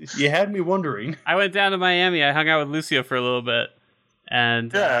 Well, you had me wondering. I went down to Miami. I hung out with Lucio for a little bit.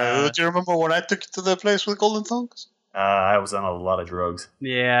 And yeah, do you remember when I took you to the place with golden thongs? I was on a lot of drugs.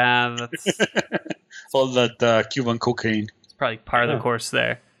 Yeah, that's all that Cuban cocaine. It's probably part of the course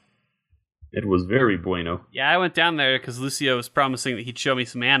there. It was very bueno. Yeah, I went down there because Lucio was promising that he'd show me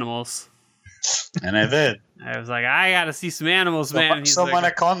some animals. And I did. I was like, I gotta see some animals, man. He's some like,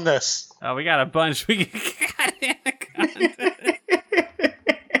 anacondas. Oh, we got a bunch. We got anacondas.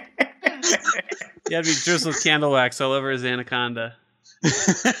 He had me drizzled candle wax all over his anaconda.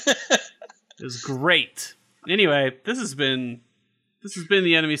 It was great. Anyway, this has been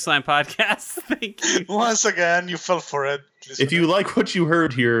the Enemy Slime Podcast. Thank you. Once again, you fell for it. If you like what you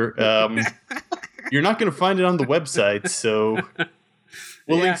heard here, you're not going to find it on the website, so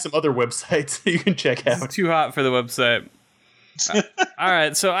we'll link some other websites that you can check out. It's too hot for the website. All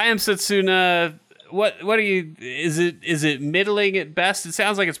right, so I am Setsuna. What are you? Is it middling at best? It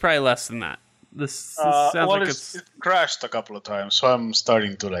sounds like it's probably less than that. This sounds like it crashed a couple of times, so I'm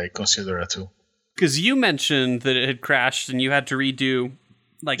starting to consider it too. Because you mentioned that it had crashed and you had to redo.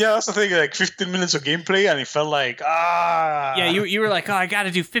 Yeah, that's the thing. 15 minutes of gameplay, and it felt like Yeah, you were like, oh, I got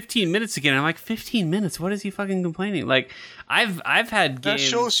to do 15 minutes again. I'm like, 15 minutes? What is he fucking complaining? Like, I've had games.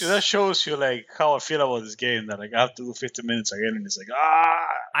 That shows you how I feel about this game. That I have to do 15 minutes again, and it's like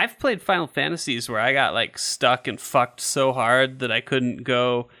I've played Final Fantasies where I got stuck and fucked so hard that I couldn't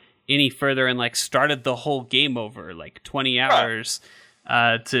go any further and started the whole game over 20 hours.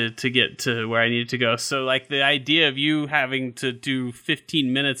 To get to where I needed to go. So the idea of you having to do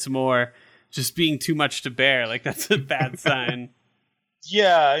 15 minutes more just being too much to bear, that's a bad sign.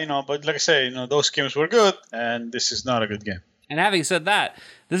 Yeah, but like I say, those games were good, and this is not a good game. And having said that,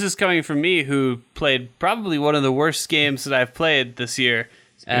 this is coming from me who played probably one of the worst games that I've played this year.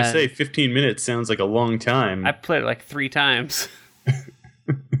 I was going to say 15 minutes sounds like a long time. I played it 3 times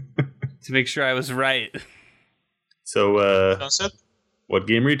to make sure I was right. So, what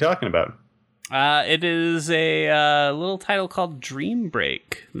game are you talking about? It is a little title called Dream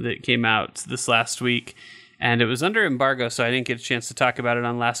Break that came out this last week, and it was under embargo, so I didn't get a chance to talk about it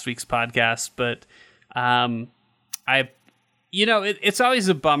on last week's podcast. But it's always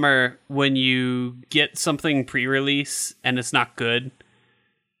a bummer when you get something pre-release and it's not good,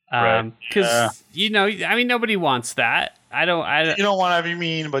 because nobody wants that. You don't want to be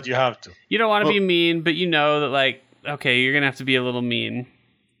mean, but you have to. You don't want to be mean, but that okay, you're gonna have to be a little mean.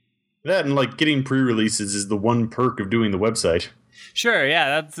 That and getting pre-releases is the one perk of doing the website. Sure,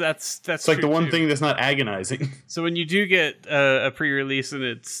 yeah, that's it's the one thing that's not agonizing. So when you do get a pre-release and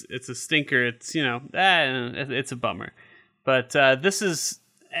it's a stinker, it's it's a bummer. But this is,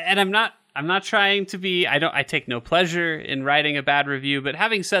 and I'm I'm not trying to be. I take no pleasure in writing a bad review. But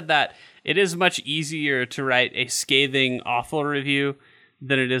having said that, it is much easier to write a scathing, awful review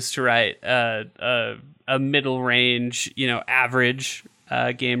than it is to write a middle range, average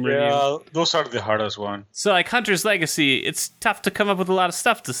game review. Yeah, those are the hardest one. So like Hunter's Legacy, it's tough to come up with a lot of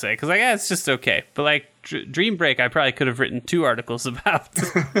stuff to say because it's just okay. But like Dream Break, I probably could have written 2 articles about.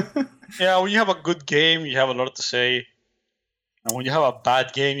 Yeah, when you have a good game, you have a lot to say. And when you have a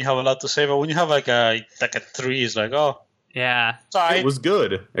bad game, you have a lot to say. But when you have like a 3, it's like, oh. Yeah. It was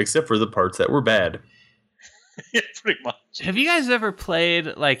good, except for the parts that were bad. Yeah, pretty much. Have you guys ever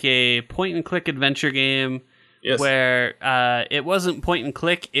played like a point-and-click adventure game where it wasn't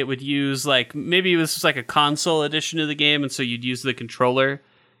point-and-click? It would use like, maybe it was just like a console edition of the game, and so you'd use the controller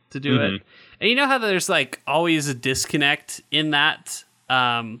to do it. And you know how there's like always a disconnect in that,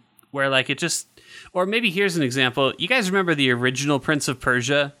 where like it just... Or maybe here's an example. You guys remember the original Prince of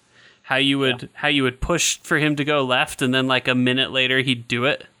Persia? How you would push for him to go left, and then like a minute later he'd do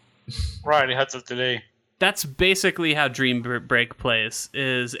it? Right, it had a delay. That's basically how Dream Break plays.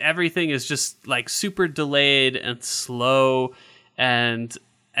 Is everything is just like super delayed and slow, and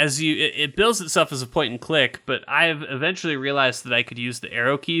it builds itself as a point and click. But I've eventually realized that I could use the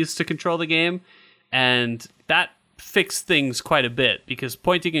arrow keys to control the game, and that fixed things quite a bit because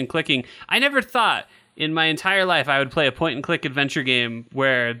pointing and clicking. I never thought in my entire life I would play a point and click adventure game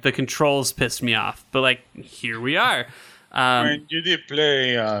where the controls pissed me off, but like here we are. You did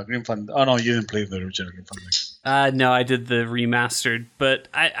play Grim Fandango. Oh no, you didn't play the original Grim Fandango. No, I did the remastered, but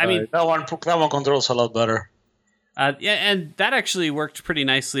I mean that one controls a lot better. Yeah, and that actually worked pretty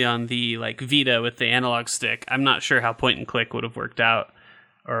nicely on the like Vita with the analog stick. I'm not sure how point and click would have worked out,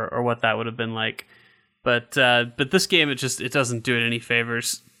 or what that would have been like. But this game it doesn't do it any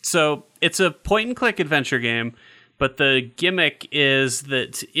favors. So it's a point and click adventure game, but the gimmick is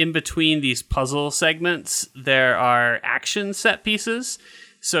that in between these puzzle segments there are action set pieces.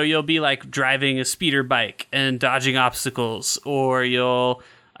 So you'll be like driving a speeder bike and dodging obstacles, or you'll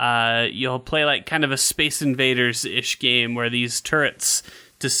play like kind of a Space Invaders-ish game where these turrets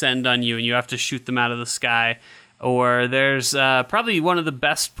descend on you and you have to shoot them out of the sky. Or there's probably one of the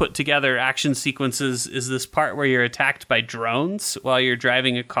best put together action sequences is this part where you're attacked by drones while you're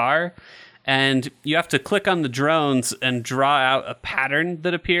driving a car. And you have to click on the drones and draw out a pattern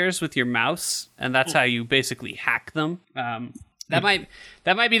that appears with your mouse. And that's how you basically hack them. That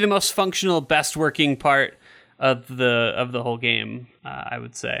might be the most functional, best working part of the whole game, I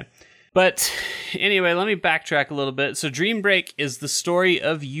would say. But anyway, let me backtrack a little bit. So Dream Break is the story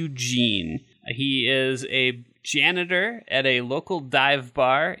of Eugene. He is a janitor at a local dive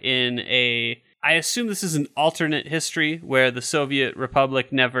bar I assume this is an alternate history where the Soviet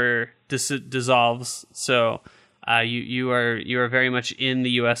Republic never dissolves. So you are very much in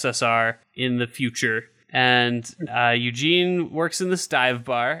the USSR in the future. And Eugene works in this dive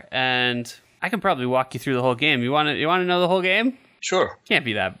bar, and I can probably walk you through the whole game. You want to know the whole game? Sure. Can't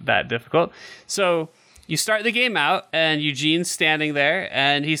be that difficult. So you start the game out, and Eugene's standing there,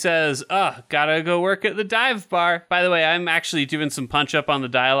 and he says, gotta go work at the dive bar. By the way, I'm actually doing some punch-up on the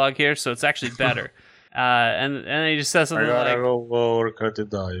dialogue here, so it's actually better. And he just says something like... I gotta go work at the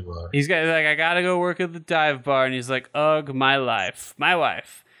dive bar. He's like, I gotta go work at the dive bar, and he's like, ugh, my life. My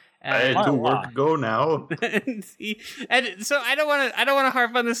wife. And I had to work go now. and so I don't want to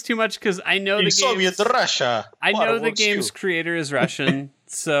harp on this too much because I know the Soviet Russia. I know the game's creator is Russian,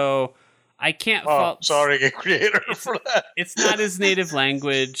 so I can't fault. Sorry, creator for that. It's not his native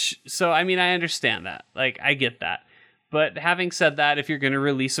language, so I mean I understand that. Like I get that. But having said that, if you're going to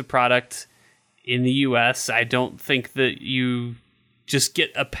release a product in the US, I don't think that you just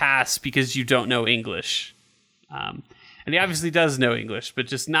get a pass because you don't know English. And he obviously does know English, but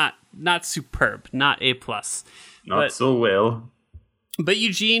just not superb, not A+. Not so well. But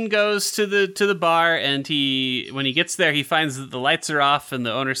Eugene goes to the bar, and when he gets there, he finds that the lights are off, and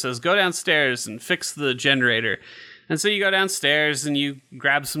the owner says, "Go downstairs and fix the generator." And so you go downstairs, and you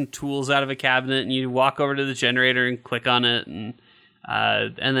grab some tools out of a cabinet, and you walk over to the generator and click on it, and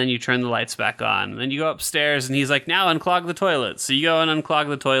then you turn the lights back on. And then you go upstairs, and he's like, "Now unclog the toilet." So you go and unclog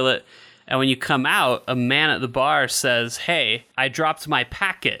the toilet. And when you come out, a man at the bar says, "Hey, I dropped my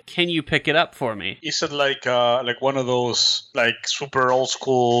packet. Can you pick it up for me?" Is it like one of those like super old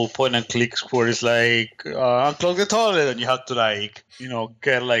school point and clicks where it's like unclog the toilet and you have to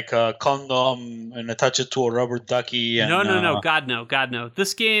get like a condom and attach it to a rubber ducky? And, no, God no.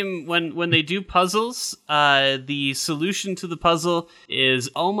 This game, when they do puzzles, the solution to the puzzle is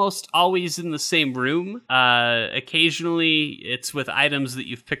almost always in the same room. Occasionally, it's with items that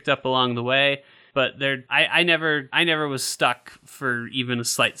you've picked up along the way. but I never was stuck for even a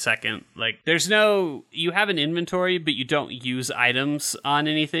slight second. Like, you have an inventory, but you don't use items on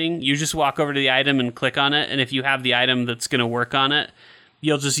anything. You just walk over to the item and click on it, and if you have the item that's going to work on it,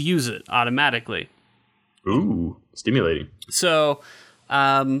 you'll just use it automatically. Ooh, stimulating. So,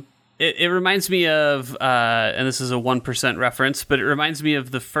 it reminds me of, and this is a 1% reference, but it reminds me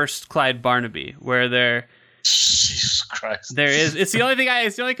of the first Clyde Barnaby, where Jesus Christ. it's the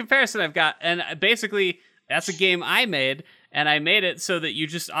only comparison I've got. And basically, that's a game I made, and I made it so that you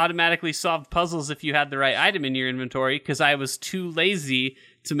just automatically solved puzzles if you had the right item in your inventory, because I was too lazy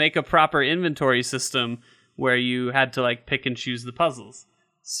to make a proper inventory system where you had to like pick and choose the puzzles.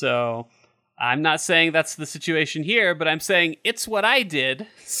 So I'm not saying that's the situation here, but I'm saying it's what I did,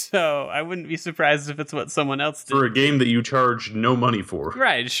 so I wouldn't be surprised if it's what someone else did. For a game that you charge no money for.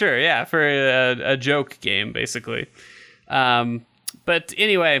 Right, sure, yeah, for a joke game, basically. But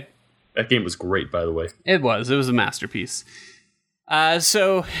anyway... That game was great, by the way. It was a masterpiece.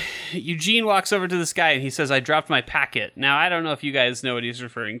 So Eugene walks over to this guy, and he says, "I dropped my packet." Now, I don't know if you guys know what he's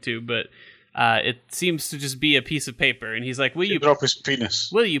referring to, but... it seems to just be a piece of paper, and he's like, "Will you drop his penis?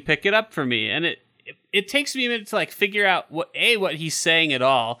 Will you pick it up for me?" And it takes me a minute to like figure out what he's saying at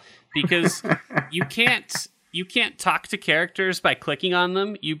all, because you can't talk to characters by clicking on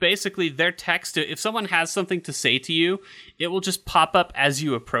them. You basically, their text, if someone has something to say to you, it will just pop up as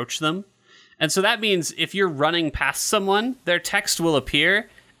you approach them, and so that means if you're running past someone, their text will appear.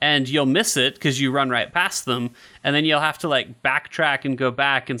 And you'll miss it because you run right past them, and then you'll have to like backtrack and go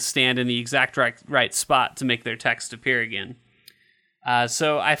back and stand in the exact right spot to make their text appear again.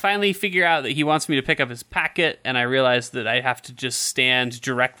 So I finally figure out that he wants me to pick up his packet, and I realize that I have to just stand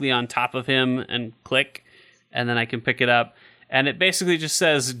directly on top of him and click, and then I can pick it up. And it basically just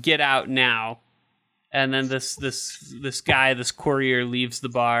says, "Get out now." And then this guy, this courier, leaves the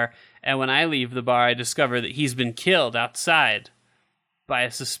bar, and when I leave the bar, I discover that he's been killed outside by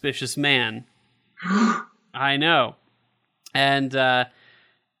a suspicious man. I know. And I'm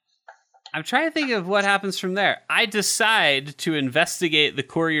trying to think of what happens from there. I decide to investigate the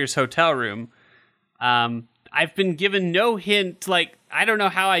courier's hotel room. I've been given no hint, like, I don't know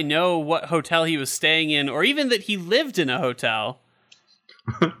how I know what hotel he was staying in, or even that he lived in a hotel.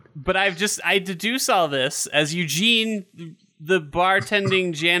 But I deduce all this as Eugene, the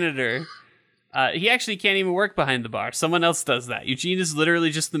bartending janitor. He actually can't even work behind the bar. Someone else does that. Eugene is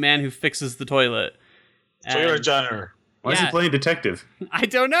literally just the man who fixes the toilet. So you're a janitor. Why is he playing detective? I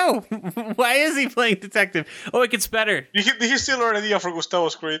don't know. Why is he playing detective? Oh, it gets better. Did he steal our idea for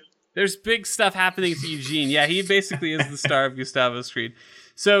Gustavo's Creed? There's big stuff happening to Eugene. Yeah, he basically is the star of Gustavo's Creed.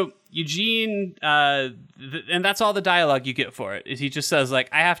 So Eugene, and that's all the dialogue you get for it, is he just says, like,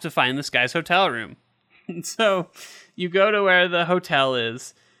 "I have to find this guy's hotel room." And so you go to where the hotel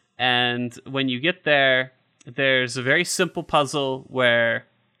is, and when you get there, there's a very simple puzzle where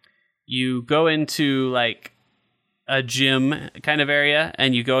you go into like a gym kind of area,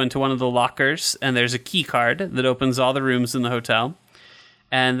 and you go into one of the lockers, and there's a key card that opens all the rooms in the hotel.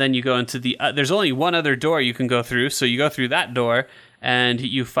 And then you go into there's only one other door you can go through, so you go through that door, and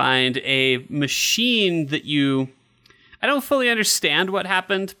you find a machine that I don't fully understand what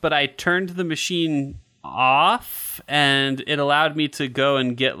happened, but I turned the machine off, and it allowed me to go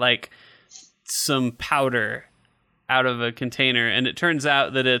and get like some powder out of a container, and it turns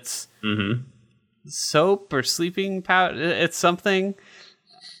out that it's soap or sleeping powder. It's something.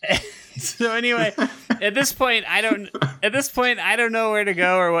 So anyway, at this point I don't know where to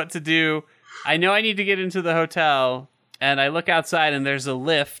go or what to do. I know I need to get into the hotel, and I look outside, and there's a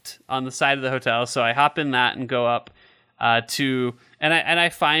lift on the side of the hotel, so I hop in that and go up and I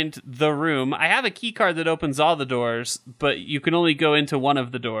find the room. I have a key card that opens all the doors, but you can only go into one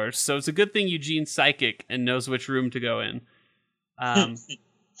of the doors. So it's a good thing Eugene's psychic and knows which room to go in.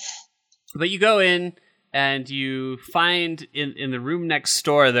 But you go in, and you find in the room next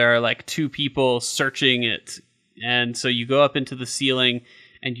door, there are like two people searching it. And so you go up into the ceiling,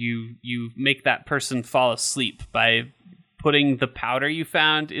 and you make that person fall asleep by putting the powder you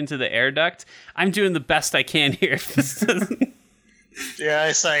found into the air duct. I'm doing the best I can here.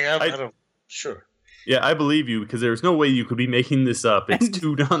 Yeah, I don't. Sure. Yeah, I believe you, because there's no way you could be making this up. It's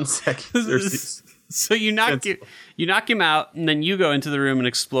too non-secular. So you knock him out, and then you go into the room and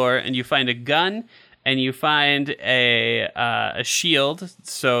explore, and you find a gun, and you find a shield.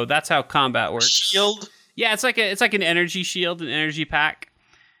 So that's how combat works. Shield? Yeah, it's like an energy shield, an energy pack.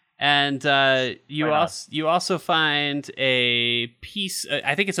 And you also find a piece.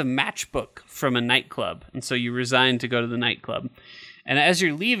 I think it's a matchbook from a nightclub, and so you resign to go to the nightclub. And as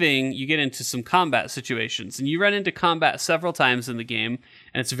you're leaving, you get into some combat situations, and you run into combat several times in the game,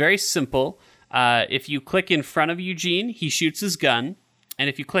 and it's very simple. If you click in front of Eugene, he shoots his gun. And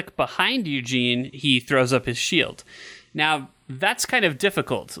if you click behind Eugene, he throws up his shield. Now, that's kind of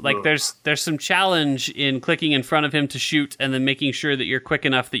difficult. Like, there's some challenge in clicking in front of him to shoot and then making sure that you're quick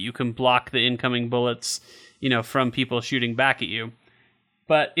enough that you can block the incoming bullets, from people shooting back at you.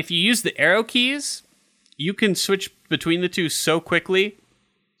 But if you use the arrow keys, you can switch between the two so quickly.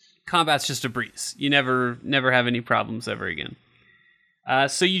 Combat's just a breeze. You never have any problems ever again.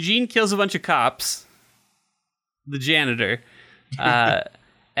 So Eugene kills a bunch of cops, the janitor,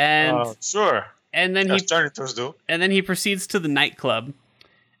 and sure. And then janitors do. And then he proceeds to the nightclub.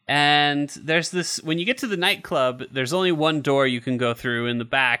 And there's this, when you get to the nightclub, there's only one door you can go through in the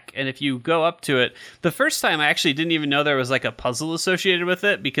back. And if you go up to it, the first time I actually didn't even know there was like a puzzle associated with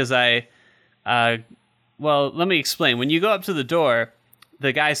it because well, let me explain. When you go up to the door,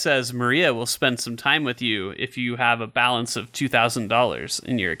 the guy says, Maria will spend some time with you if you have a balance of $2,000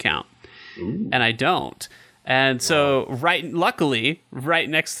 in your account. Ooh. And I don't. And so, luckily, right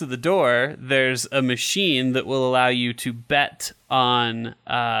next to the door, there's a machine that will allow you to bet on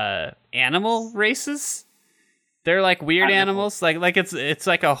animal races. They're like weird animals, like it's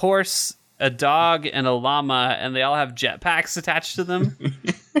like a horse, a dog, and a llama, and they all have jetpacks attached to them.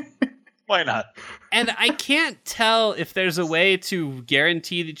 Why not? And I can't tell if there's a way to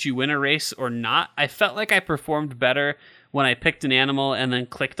guarantee that you win a race or not. I felt like I performed better when I picked an animal and then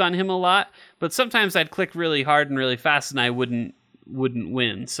clicked on him a lot, but sometimes I'd click really hard and really fast and I wouldn't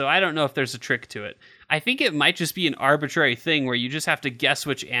win. So I don't know if there's a trick to it. I think it might just be an arbitrary thing where you just have to guess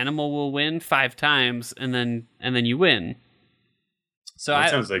which animal will win 5 times and then you win. So that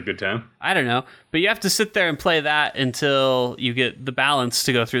sounds like a good time. I don't know, but you have to sit there and play that until you get the balance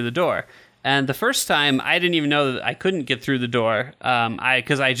to go through the door. And the first time, I didn't even know that I couldn't get through the door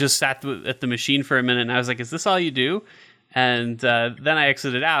because I just sat at the machine for a minute and I was like, is this all you do? And then I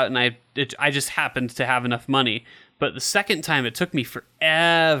exited out, and I just happened to have enough money. But the second time, it took me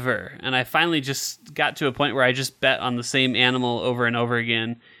forever, and I finally just got to a point where I just bet on the same animal over and over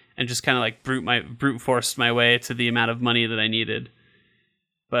again, and just kind of like brute forced my way to the amount of money that I needed.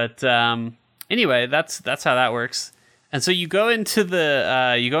 But anyway, that's how that works. And so you go into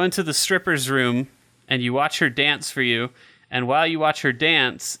the stripper's room, and you watch her dance for you. And while you watch her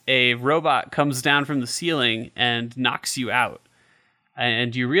dance, a robot comes down from the ceiling and knocks you out.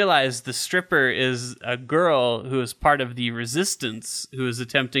 And you realize the stripper is a girl who is part of the resistance who is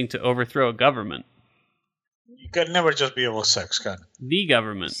attempting to overthrow a government. You can never just be about sex, can the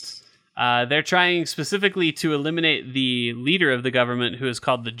government. They're trying specifically to eliminate the leader of the government, who is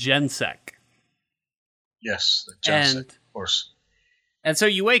called the Gensec. Yes, the Gensec, of course. And so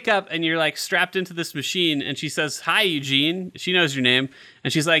you wake up and you're like strapped into this machine, and she says, "Hi, Eugene." She knows your name,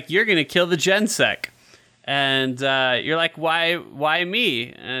 and she's like, "You're gonna kill the Gensec." And you're like, "Why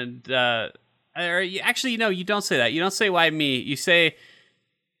me?" And actually, no, you don't say that. You don't say "Why me?" You say,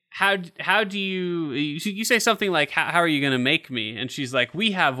 "How do you?" You say something like, "How are you gonna make me?" And she's like,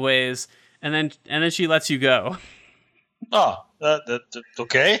 "We have ways." And then she lets you go. Oh.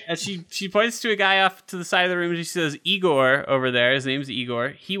 Okay. And she points to a guy off to the side of the room and she says, Igor over there, his name's Igor,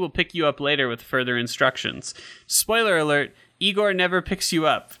 he will pick you up later with further instructions. Spoiler alert, Igor never picks you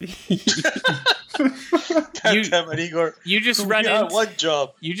up. Damn it, Igor. You just run into one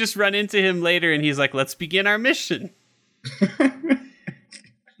job. You just run into him later and he's like, let's begin our mission.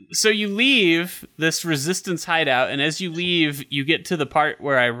 So you leave this resistance hideout, and as you leave, you get to the part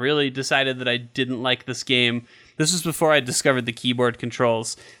where I really decided that I didn't like this game. This was before I discovered the keyboard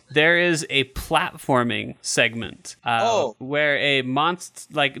controls. There is a platforming segment where a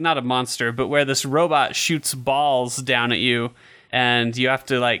not a monster, but where this robot shoots balls down at you, and you have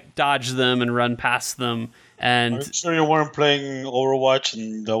to like dodge them and run past them. And I'm sure you weren't playing Overwatch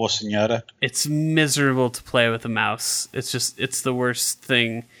and that was Señara. It's miserable to play with a mouse. It's the worst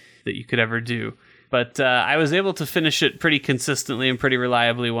thing that you could ever do. But I was able to finish it pretty consistently and pretty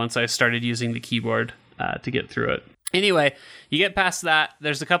reliably once I started using the keyboard to get through it. Anyway, you get past that.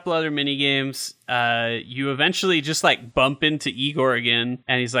 There's a couple other mini games. You eventually just like bump into Igor again,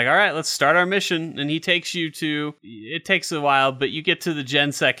 and he's like, all right, let's start our mission. And he takes you to, it takes a while, but you get to the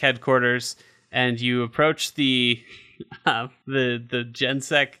Gensec headquarters, and you approach the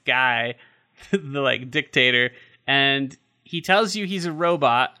Gensec guy, the like dictator, and he tells you he's a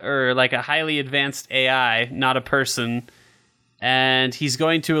robot or like a highly advanced AI, not a person, and he's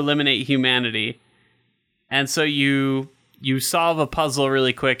going to eliminate humanity. And so you solve a puzzle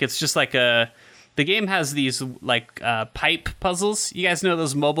really quick. It's just like the game has these like pipe puzzles. You guys know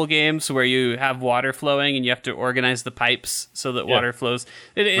those mobile games where you have water flowing and you have to organize the pipes so that water flows?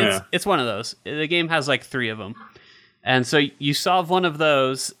 It's one of those. The game has like 3 of them. And so you solve one of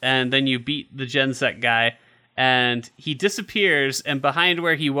those, and then you beat the Gensec guy, and he disappears, and behind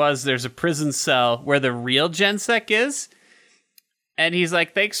where he was, there's a prison cell where the real Gensec is. And he's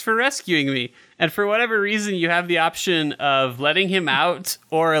like, thanks for rescuing me. And for whatever reason, you have the option of letting him out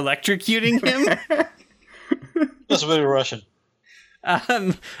or electrocuting him. That's very Russian.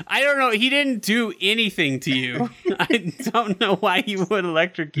 I don't know. He didn't do anything to you. I don't know why you would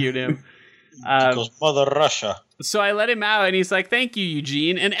electrocute him. Because Mother Russia. So I let him out, and he's like, "Thank you,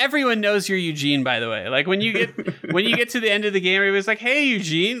 Eugene." And everyone knows you're Eugene, by the way. Like when you get to the end of the game, everybody's like, "Hey,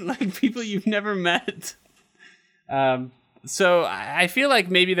 Eugene!" Like people you've never met. So I feel like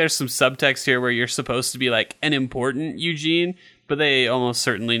maybe there's some subtext here where you're supposed to be like an important Eugene, but they almost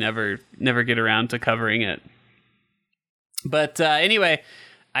certainly never get around to covering it. But anyway,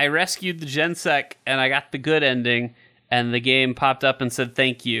 I rescued the Gensec, and I got the good ending. And the game popped up and said,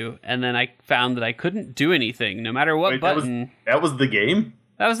 thank you. And then I found that I couldn't do anything, no matter what button. That was the game?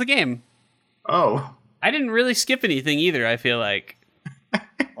 That was the game. Oh. I didn't really skip anything either, I feel like.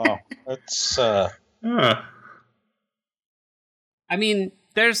 Wow. That's, I mean,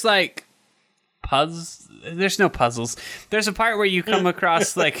 there's like there's no puzzles. There's a part where you come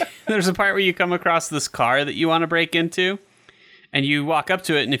across this car that you want to break into. And you walk up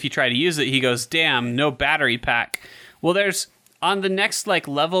to it, and if you try to use it, he goes, damn, no battery pack. Well, there's on the next like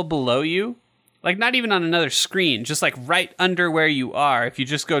level below you, like not even on another screen, just like right under where you are. If you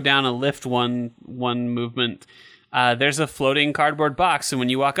just go down a lift one movement, there's a floating cardboard box, and when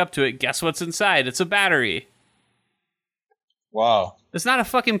you walk up to it, guess what's inside? It's a battery. wow. It's not a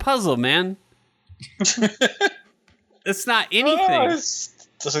fucking puzzle, man. It's not anything.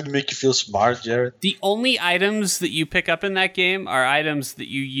 Doesn't make you feel smart, Jared. The only items that you pick up in that game are items that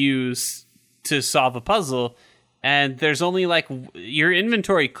you use to solve a puzzle. And there's only like your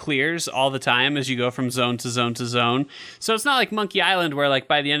inventory clears all the time as you go from zone to zone to zone. So it's not like Monkey Island where like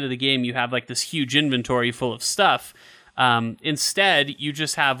by the end of the game you have like this huge inventory full of stuff. Instead, you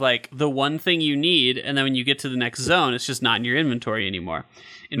just have like the one thing you need. And then when you get to the next zone, it's just not in your inventory anymore.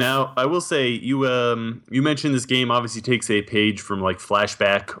 Now, I will say you mentioned this game obviously takes a page from like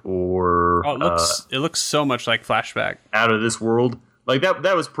Flashback or it looks so much like Flashback. Out of This World. Like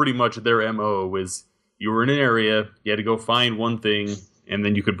that was pretty much their MO was you were in an area, you had to go find one thing, and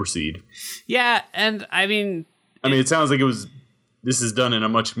then you could proceed. Yeah, and I mean it sounds like this is done in a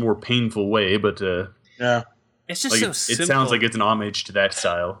much more painful way, but yeah. It's just so simple. It sounds like it's an homage to that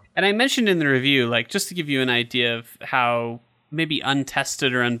style. And I mentioned in the review, like just to give you an idea of how maybe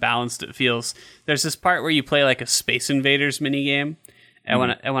untested or unbalanced it feels, there's this part where you play like a Space Invaders minigame, and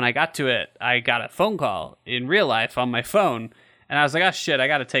when I got to it, I got a phone call in real life on my phone, and I was like, oh shit, I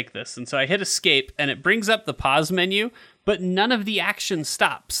gotta take this. And so I hit escape, and it brings up the pause menu, but none of the action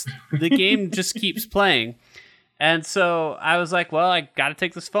stops. The game just keeps playing. And so I was like, well, I gotta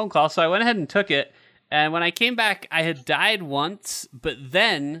take this phone call, so I went ahead and took it. And when I came back, I had died once, but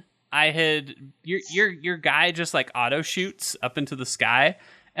then I had your guy just like auto shoots up into the sky,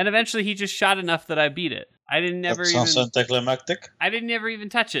 and eventually he just shot enough that I beat it. Sounds anticlimactic. I didn't ever even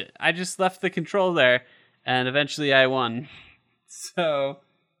touch it. I just left the control there, and eventually I won. So,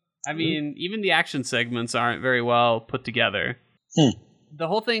 I mean, even the action segments aren't very well put together. The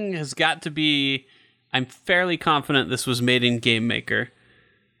whole thing has got to be. I'm fairly confident this was made in Game Maker.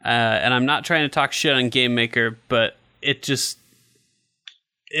 And I'm not trying to talk shit on Game Maker, but it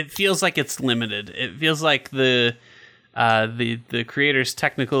feels like it's limited. It feels like the creator's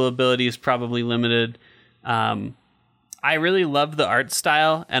technical ability is probably limited. I really love the art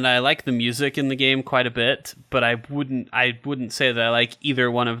style, and I like the music in the game quite a bit, but I wouldn't say that I like either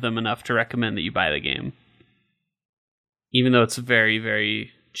one of them enough to recommend that you buy the game, even though it's very,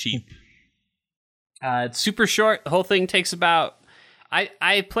 very cheap. It's super short. The whole thing takes about.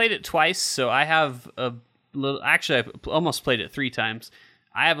 I played it twice, so I have a little. Actually, I almost played it 3 times.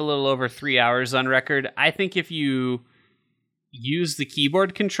 I have a little over 3 hours on record. I think if you use the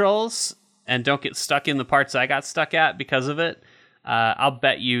keyboard controls and don't get stuck in the parts I got stuck at because of it, I'll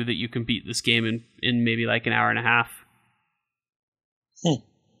bet you that you can beat this game in maybe like an hour and a half.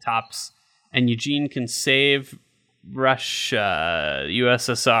 Tops. And Eugene can save Russia,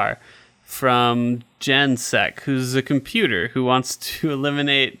 USSR, from Gensec, who's a computer who wants to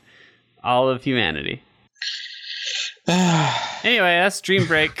eliminate all of humanity. Anyway, that's Dream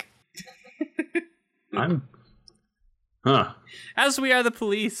Break. As we are the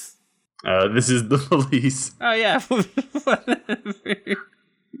police. This is the police. Oh yeah.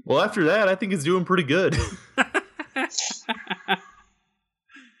 Well, after that, I think it's doing pretty good.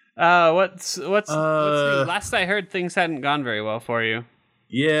 What's new? Last I heard, things hadn't gone very well for you.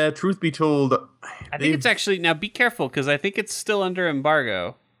 Yeah, truth be told, I think it's actually now. Be careful because I think it's still under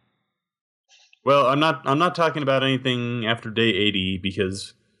embargo. Well, I'm not talking about anything after day 80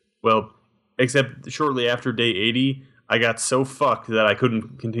 because, well, except shortly after day 80, I got so fucked that I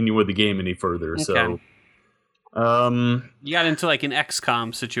couldn't continue with the game any further. Okay. So, you got into like an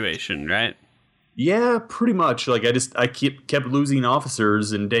XCOM situation, right? Yeah, pretty much. Like I kept losing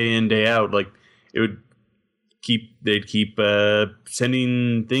officers, and day in day out, like they'd keep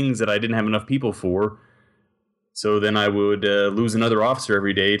sending things that I didn't have enough people for. So then I would lose another officer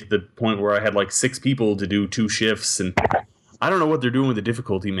every day to the point where I had like 6 people to do 2 shifts, and I don't know what they're doing with the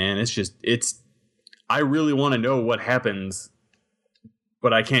difficulty, man. I really want to know what happens,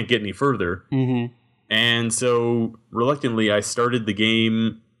 but I can't get any further. Mm-hmm. And so reluctantly, I started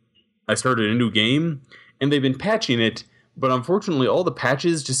a new game, and they've been patching it, but unfortunately all the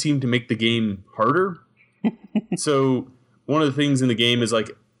patches just seem to make the game harder. So one of the things in the game is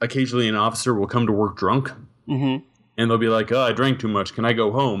like occasionally an officer will come to work drunk, and they'll be like, "Oh, I drank too much. Can I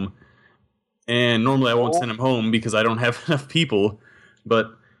go home?" And normally I won't send him home because I don't have enough people.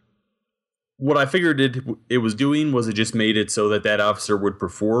 But what I figured it was doing was it just made it so that officer would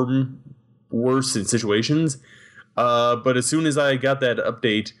perform worse in situations. But as soon as I got that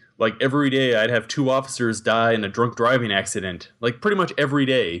update, like every day I'd have 2 officers die in a drunk driving accident. Like pretty much every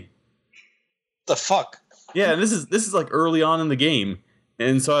day. The fuck? Yeah, and this is like early on in the game.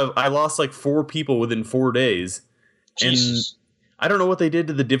 And so I lost like 4 people within 4 days. Jesus. And I don't know what they did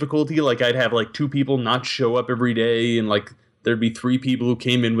to the difficulty. Like I'd have like 2 people not show up every day, and like there'd be 3 people who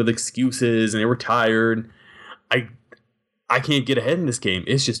came in with excuses and they were tired. I can't get ahead in this game.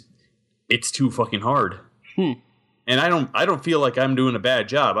 It's too fucking hard. And I don't feel like I'm doing a bad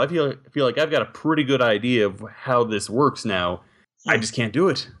job. I feel like I've got a pretty good idea of how this works now. I just can't do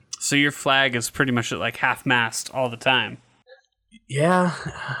it. So your flag is pretty much at like half-mast all the time. Yeah,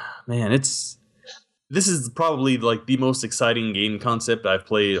 man, this is probably like the most exciting game concept I've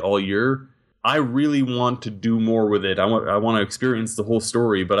played all year. I really want to do more with it. I want to experience the whole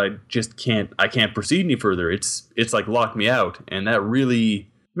story, but I just can't. I can't proceed any further. It's like locked me out, and that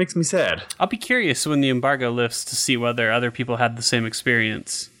really makes me sad. I'll be curious when the embargo lifts to see whether other people had the same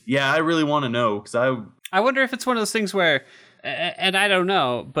experience. Yeah, I really want to know because I wonder if it's one of those things where, and I don't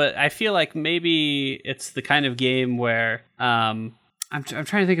know, but I feel like maybe it's the kind of game where I'm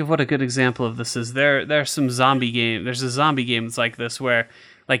trying to think of what a good example of this is. There's some zombie game. There's a zombie game that's like this where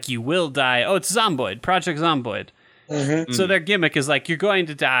like you will die. Oh, it's Zomboid, Project Zomboid. Mm-hmm. So their gimmick is like you're going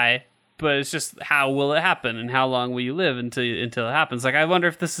to die, but it's just how will it happen and how long will you live until it happens. Like I wonder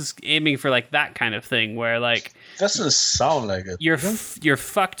if this is aiming for like that kind of thing where like Doesn't sound like it. you're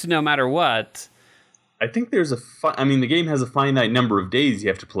fucked no matter what. I think there's the game has a finite number of days you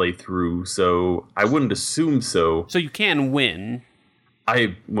have to play through, so I wouldn't assume so. So you can win.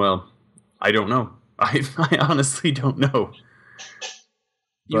 I don't know. I honestly don't know.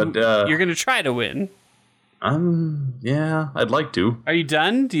 But you're going to try to win. Yeah, I'd like to. Are you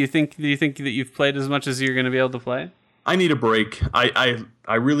done? Do you think that you've played as much as you're going to be able to play? I need a break. I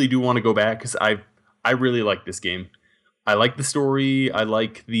really do want to go back because I really like this game. I like the story. I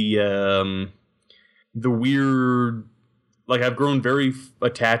like the weird. Like I've grown very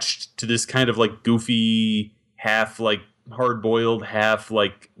attached to this kind of like goofy, half like hard-boiled, half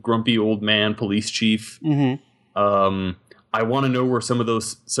like grumpy old man police chief. Mm-hmm. I want to know where some of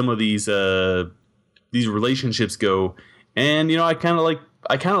these relationships go, and I kind of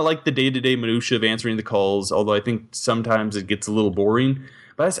like the day-to-day minutia of answering the calls. Although I think sometimes it gets a little boring,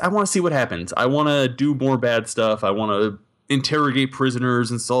 but I want to see what happens. I want to do more bad stuff. I want to interrogate prisoners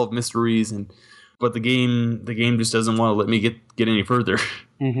and solve mysteries, but the game just doesn't want to let me get any further.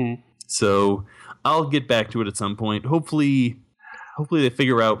 Mm-hmm. So I'll get back to it at some point. Hopefully they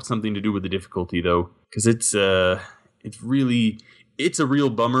figure out something to do with the difficulty though, because it's a real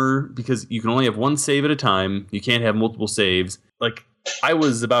bummer because you can only have one save at a time. You can't have multiple saves. Like I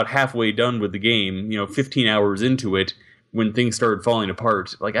was about halfway done with the game, 15 hours into it when things started falling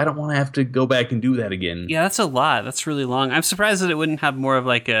apart. Like I don't want to have to go back and do that again. Yeah, that's a lot. That's really long. I'm surprised that it wouldn't have more of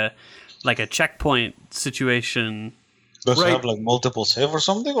like a checkpoint situation. Does it have like multiple save or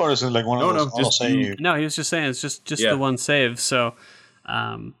something, or is it like one of those just save? No, he was just saying it's just the one save. So,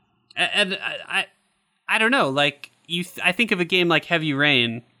 and I don't know. Like I think of a game like Heavy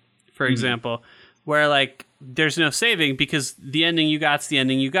Rain, for example, where like there's no saving because the ending you got's the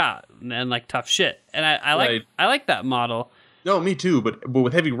ending you got, and like tough shit. And I like that model. No, me too. But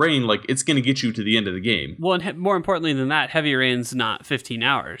with Heavy Rain, like it's going to get you to the end of the game. Well, and more importantly than that, Heavy Rain's not 15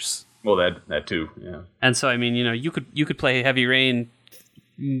 hours. Well, that too, yeah. And so I mean, you could play Heavy Rain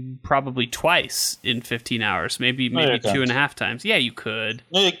probably twice in 15 hours, maybe you can't. 2.5 times. Yeah, you could.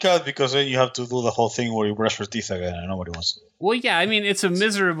 No, you can't, because then you have to do the whole thing where you brush your teeth again, and nobody wants to do it. Well, yeah, I mean, it's a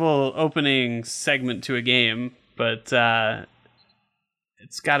miserable opening segment to a game, but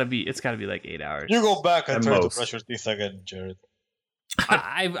it's gotta be like 8 hours. You go back and At try most. to brush your teeth again, Jared.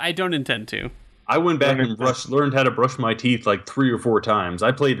 I don't intend to. I went back and learned how to brush my teeth like 3 or 4 times.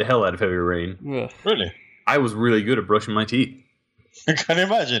 I played the hell out of Heavy Rain. Ugh. Really? I was really good at brushing my teeth. I can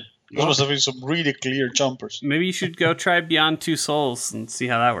imagine. Those must have been some really clear jumpers. Maybe you should go try Beyond Two Souls and see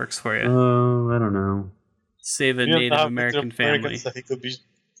how that works for you. Oh, I don't know. Save a You have to Native have American Native family. Americans that he could be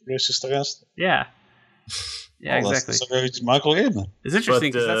racist against. Yeah. Yeah, exactly. That's like it's Michael Gaiman. It's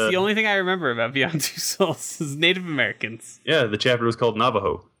interesting because But, that's the only thing I remember about Beyond Two Souls is Native Americans. Yeah, the chapter was called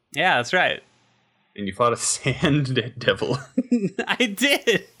Navajo. Yeah, that's right. And you fought a sand devil. I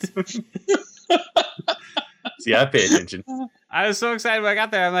did. See, I pay attention. I was so excited when I got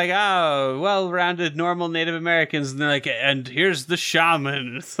there. I'm like, oh, well-rounded, normal Native Americans. And they're like, and here's the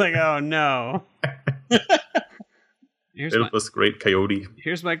shaman. It's like, oh, no. Fearless great coyote.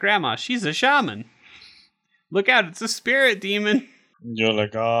 Here's my grandma. She's a shaman. Look out, it's a spirit demon. You're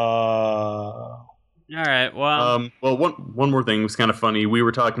like, All right, well... Well, one more thing was kind of funny. We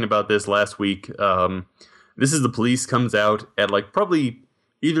were talking about this last week. This is the Police comes out at like probably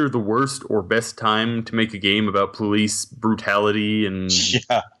either the worst or best time to make a game about police brutality and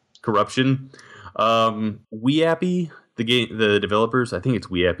corruption. Weappy, the developers, I think it's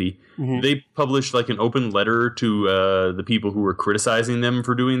Weappy, they published like an open letter to the people who were criticizing them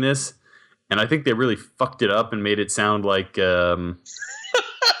for doing this. And I think they really fucked it up and made it sound like...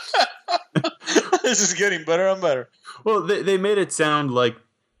 this is getting better and better. Well, they made it sound like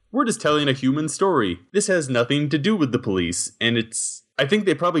we're just telling a human story. This has nothing to do with the police. And I think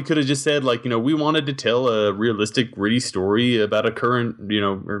they probably could have just said, like, we wanted to tell a realistic, gritty story about a current,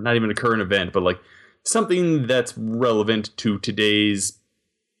 or not even a current event, but like something that's relevant to today's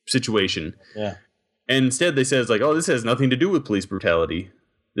situation. Yeah. And instead they said, like, oh, this has nothing to do with police brutality.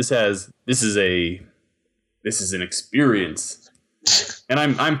 This is an experience. And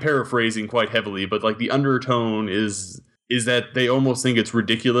I'm paraphrasing quite heavily, but like the undertone is that they almost think it's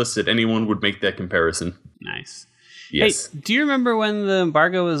ridiculous that anyone would make that comparison. Nice. Yes. Hey, do you remember when the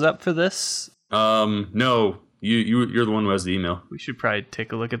embargo was up for this? No. You're the one who has the email. We should probably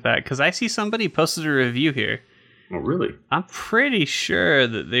take a look at that, because I see somebody posted a review here. Oh, really? I'm pretty sure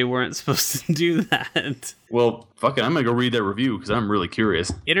that they weren't supposed to do that. Well, fuck it. I'm going to go read that review because I'm really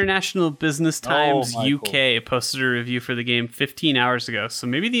curious. International Business Times UK posted a review for the game 15 hours ago, so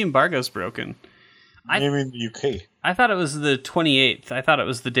maybe the embargo's broken. Maybe in the UK. I thought it was the 28th. I thought it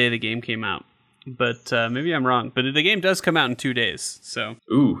was the day the game came out. But maybe I'm wrong. But the game does come out in 2 days, so...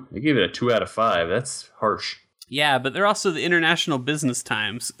 Ooh, they gave it a 2 out of 5. That's harsh. Yeah, but they're also the International Business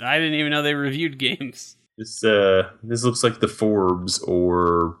Times. I didn't even know they reviewed games. This looks like the Forbes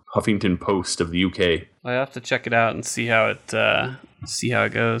or Huffington Post of the UK. I have to check it out and see how it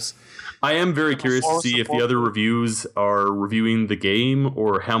goes. I am very curious to see if the other reviews are reviewing the game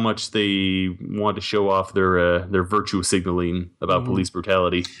or how much they want to show off their virtue signaling about police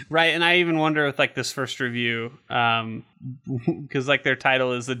brutality. Right, and I even wonder with like this first review, because like their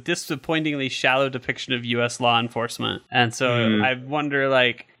title is a disappointingly shallow depiction of U.S. law enforcement, and so I wonder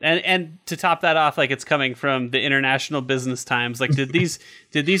like, and to top that off, like it's coming from the International Business Times. Like, did these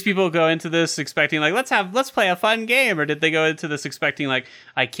people go into this expecting like let's play a fun game, or did they go into this expecting like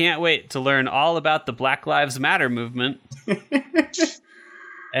I can't wait to learn all about the Black Lives Matter movement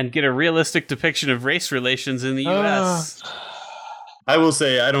and get a realistic depiction of race relations in the U.S. I will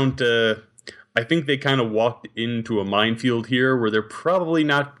say I think they kind of walked into a minefield here where they're probably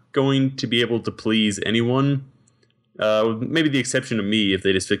not going to be able to please anyone. Maybe the exception of me if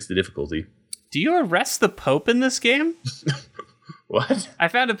they just fix the difficulty. Do you arrest the Pope in this game? What? I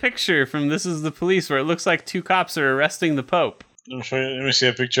found a picture from This Is the Police where it looks like 2 cops are arresting the Pope. Let me see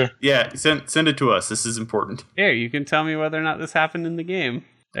a picture. Yeah, send it to us. This is important. Here, you can tell me whether or not this happened in the game.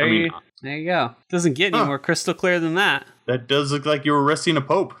 There you go. Doesn't get any more crystal clear than that. That does look like you're arresting a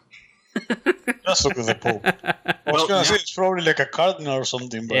Pope. Let's look at the Pope. I was going to say it's probably like a cardinal or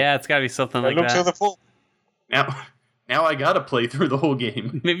something. But yeah, it's got to be something like looks that. like the Pope. Now I got to play through the whole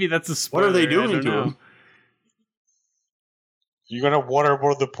game. Maybe that's a spoiler. What are they doing to him? You gonna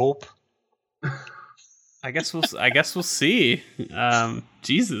waterboard the Pope? I guess we'll see.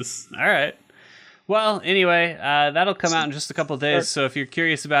 Jesus. All right. Well, anyway, that'll come out in just a couple of days. So if you're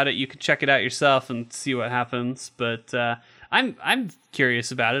curious about it, you can check it out yourself and see what happens. But I'm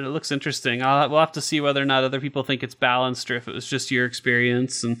curious about it. It looks interesting. We'll have to see whether or not other people think it's balanced or if it was just your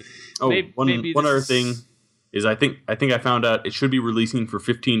experience. And one other thing. is I think I found out it should be releasing for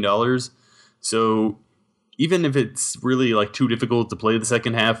 $15. So even if it's really like too difficult to play the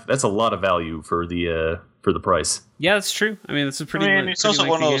second half, that's a lot of value for the price. Yeah, that's true. I mean, it's a pretty. It's also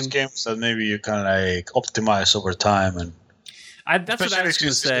one of those games that maybe you can like optimize over time, and that's what I was going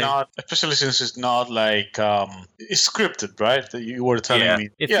to say. Especially since it's not like it's scripted, right? That you were telling me.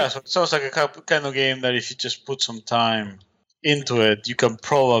 So it sounds like a kind of game that if you just put some time into it, you can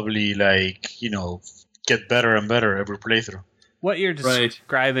probably get better and better every playthrough. What you're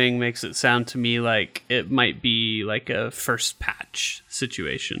describing makes it sound to me like it might be like a first patch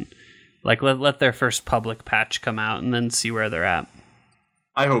situation. Like let their first public patch come out and then see where they're at.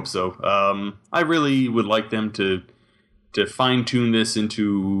 I hope so. I really would like them to fine-tune this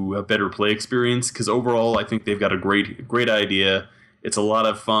into a better play experience, because overall I think they've got a great idea. It's a lot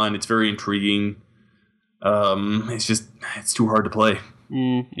of fun. It's very intriguing. It's too hard to play.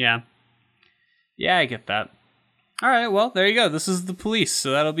 Yeah, I get that. All right, well, there you go. This is The Police,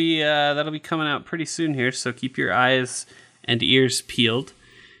 so that'll be coming out pretty soon here. So keep your eyes and ears peeled.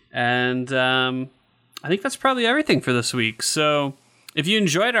 And I think that's probably everything for this week. So if you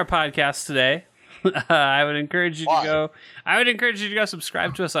enjoyed our podcast today, I would encourage you to go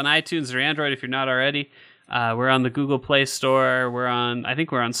subscribe to us on iTunes or Android if you're not already. We're on the Google Play Store. I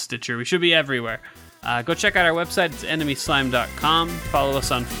think we're on Stitcher. We should be everywhere. Go check out our website. It's enemyslime.com. Follow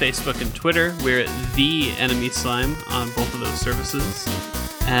us on Facebook and Twitter. We're at The Enemy Slime on both of those services.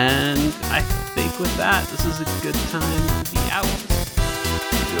 And I think with that, this is a good time to be out.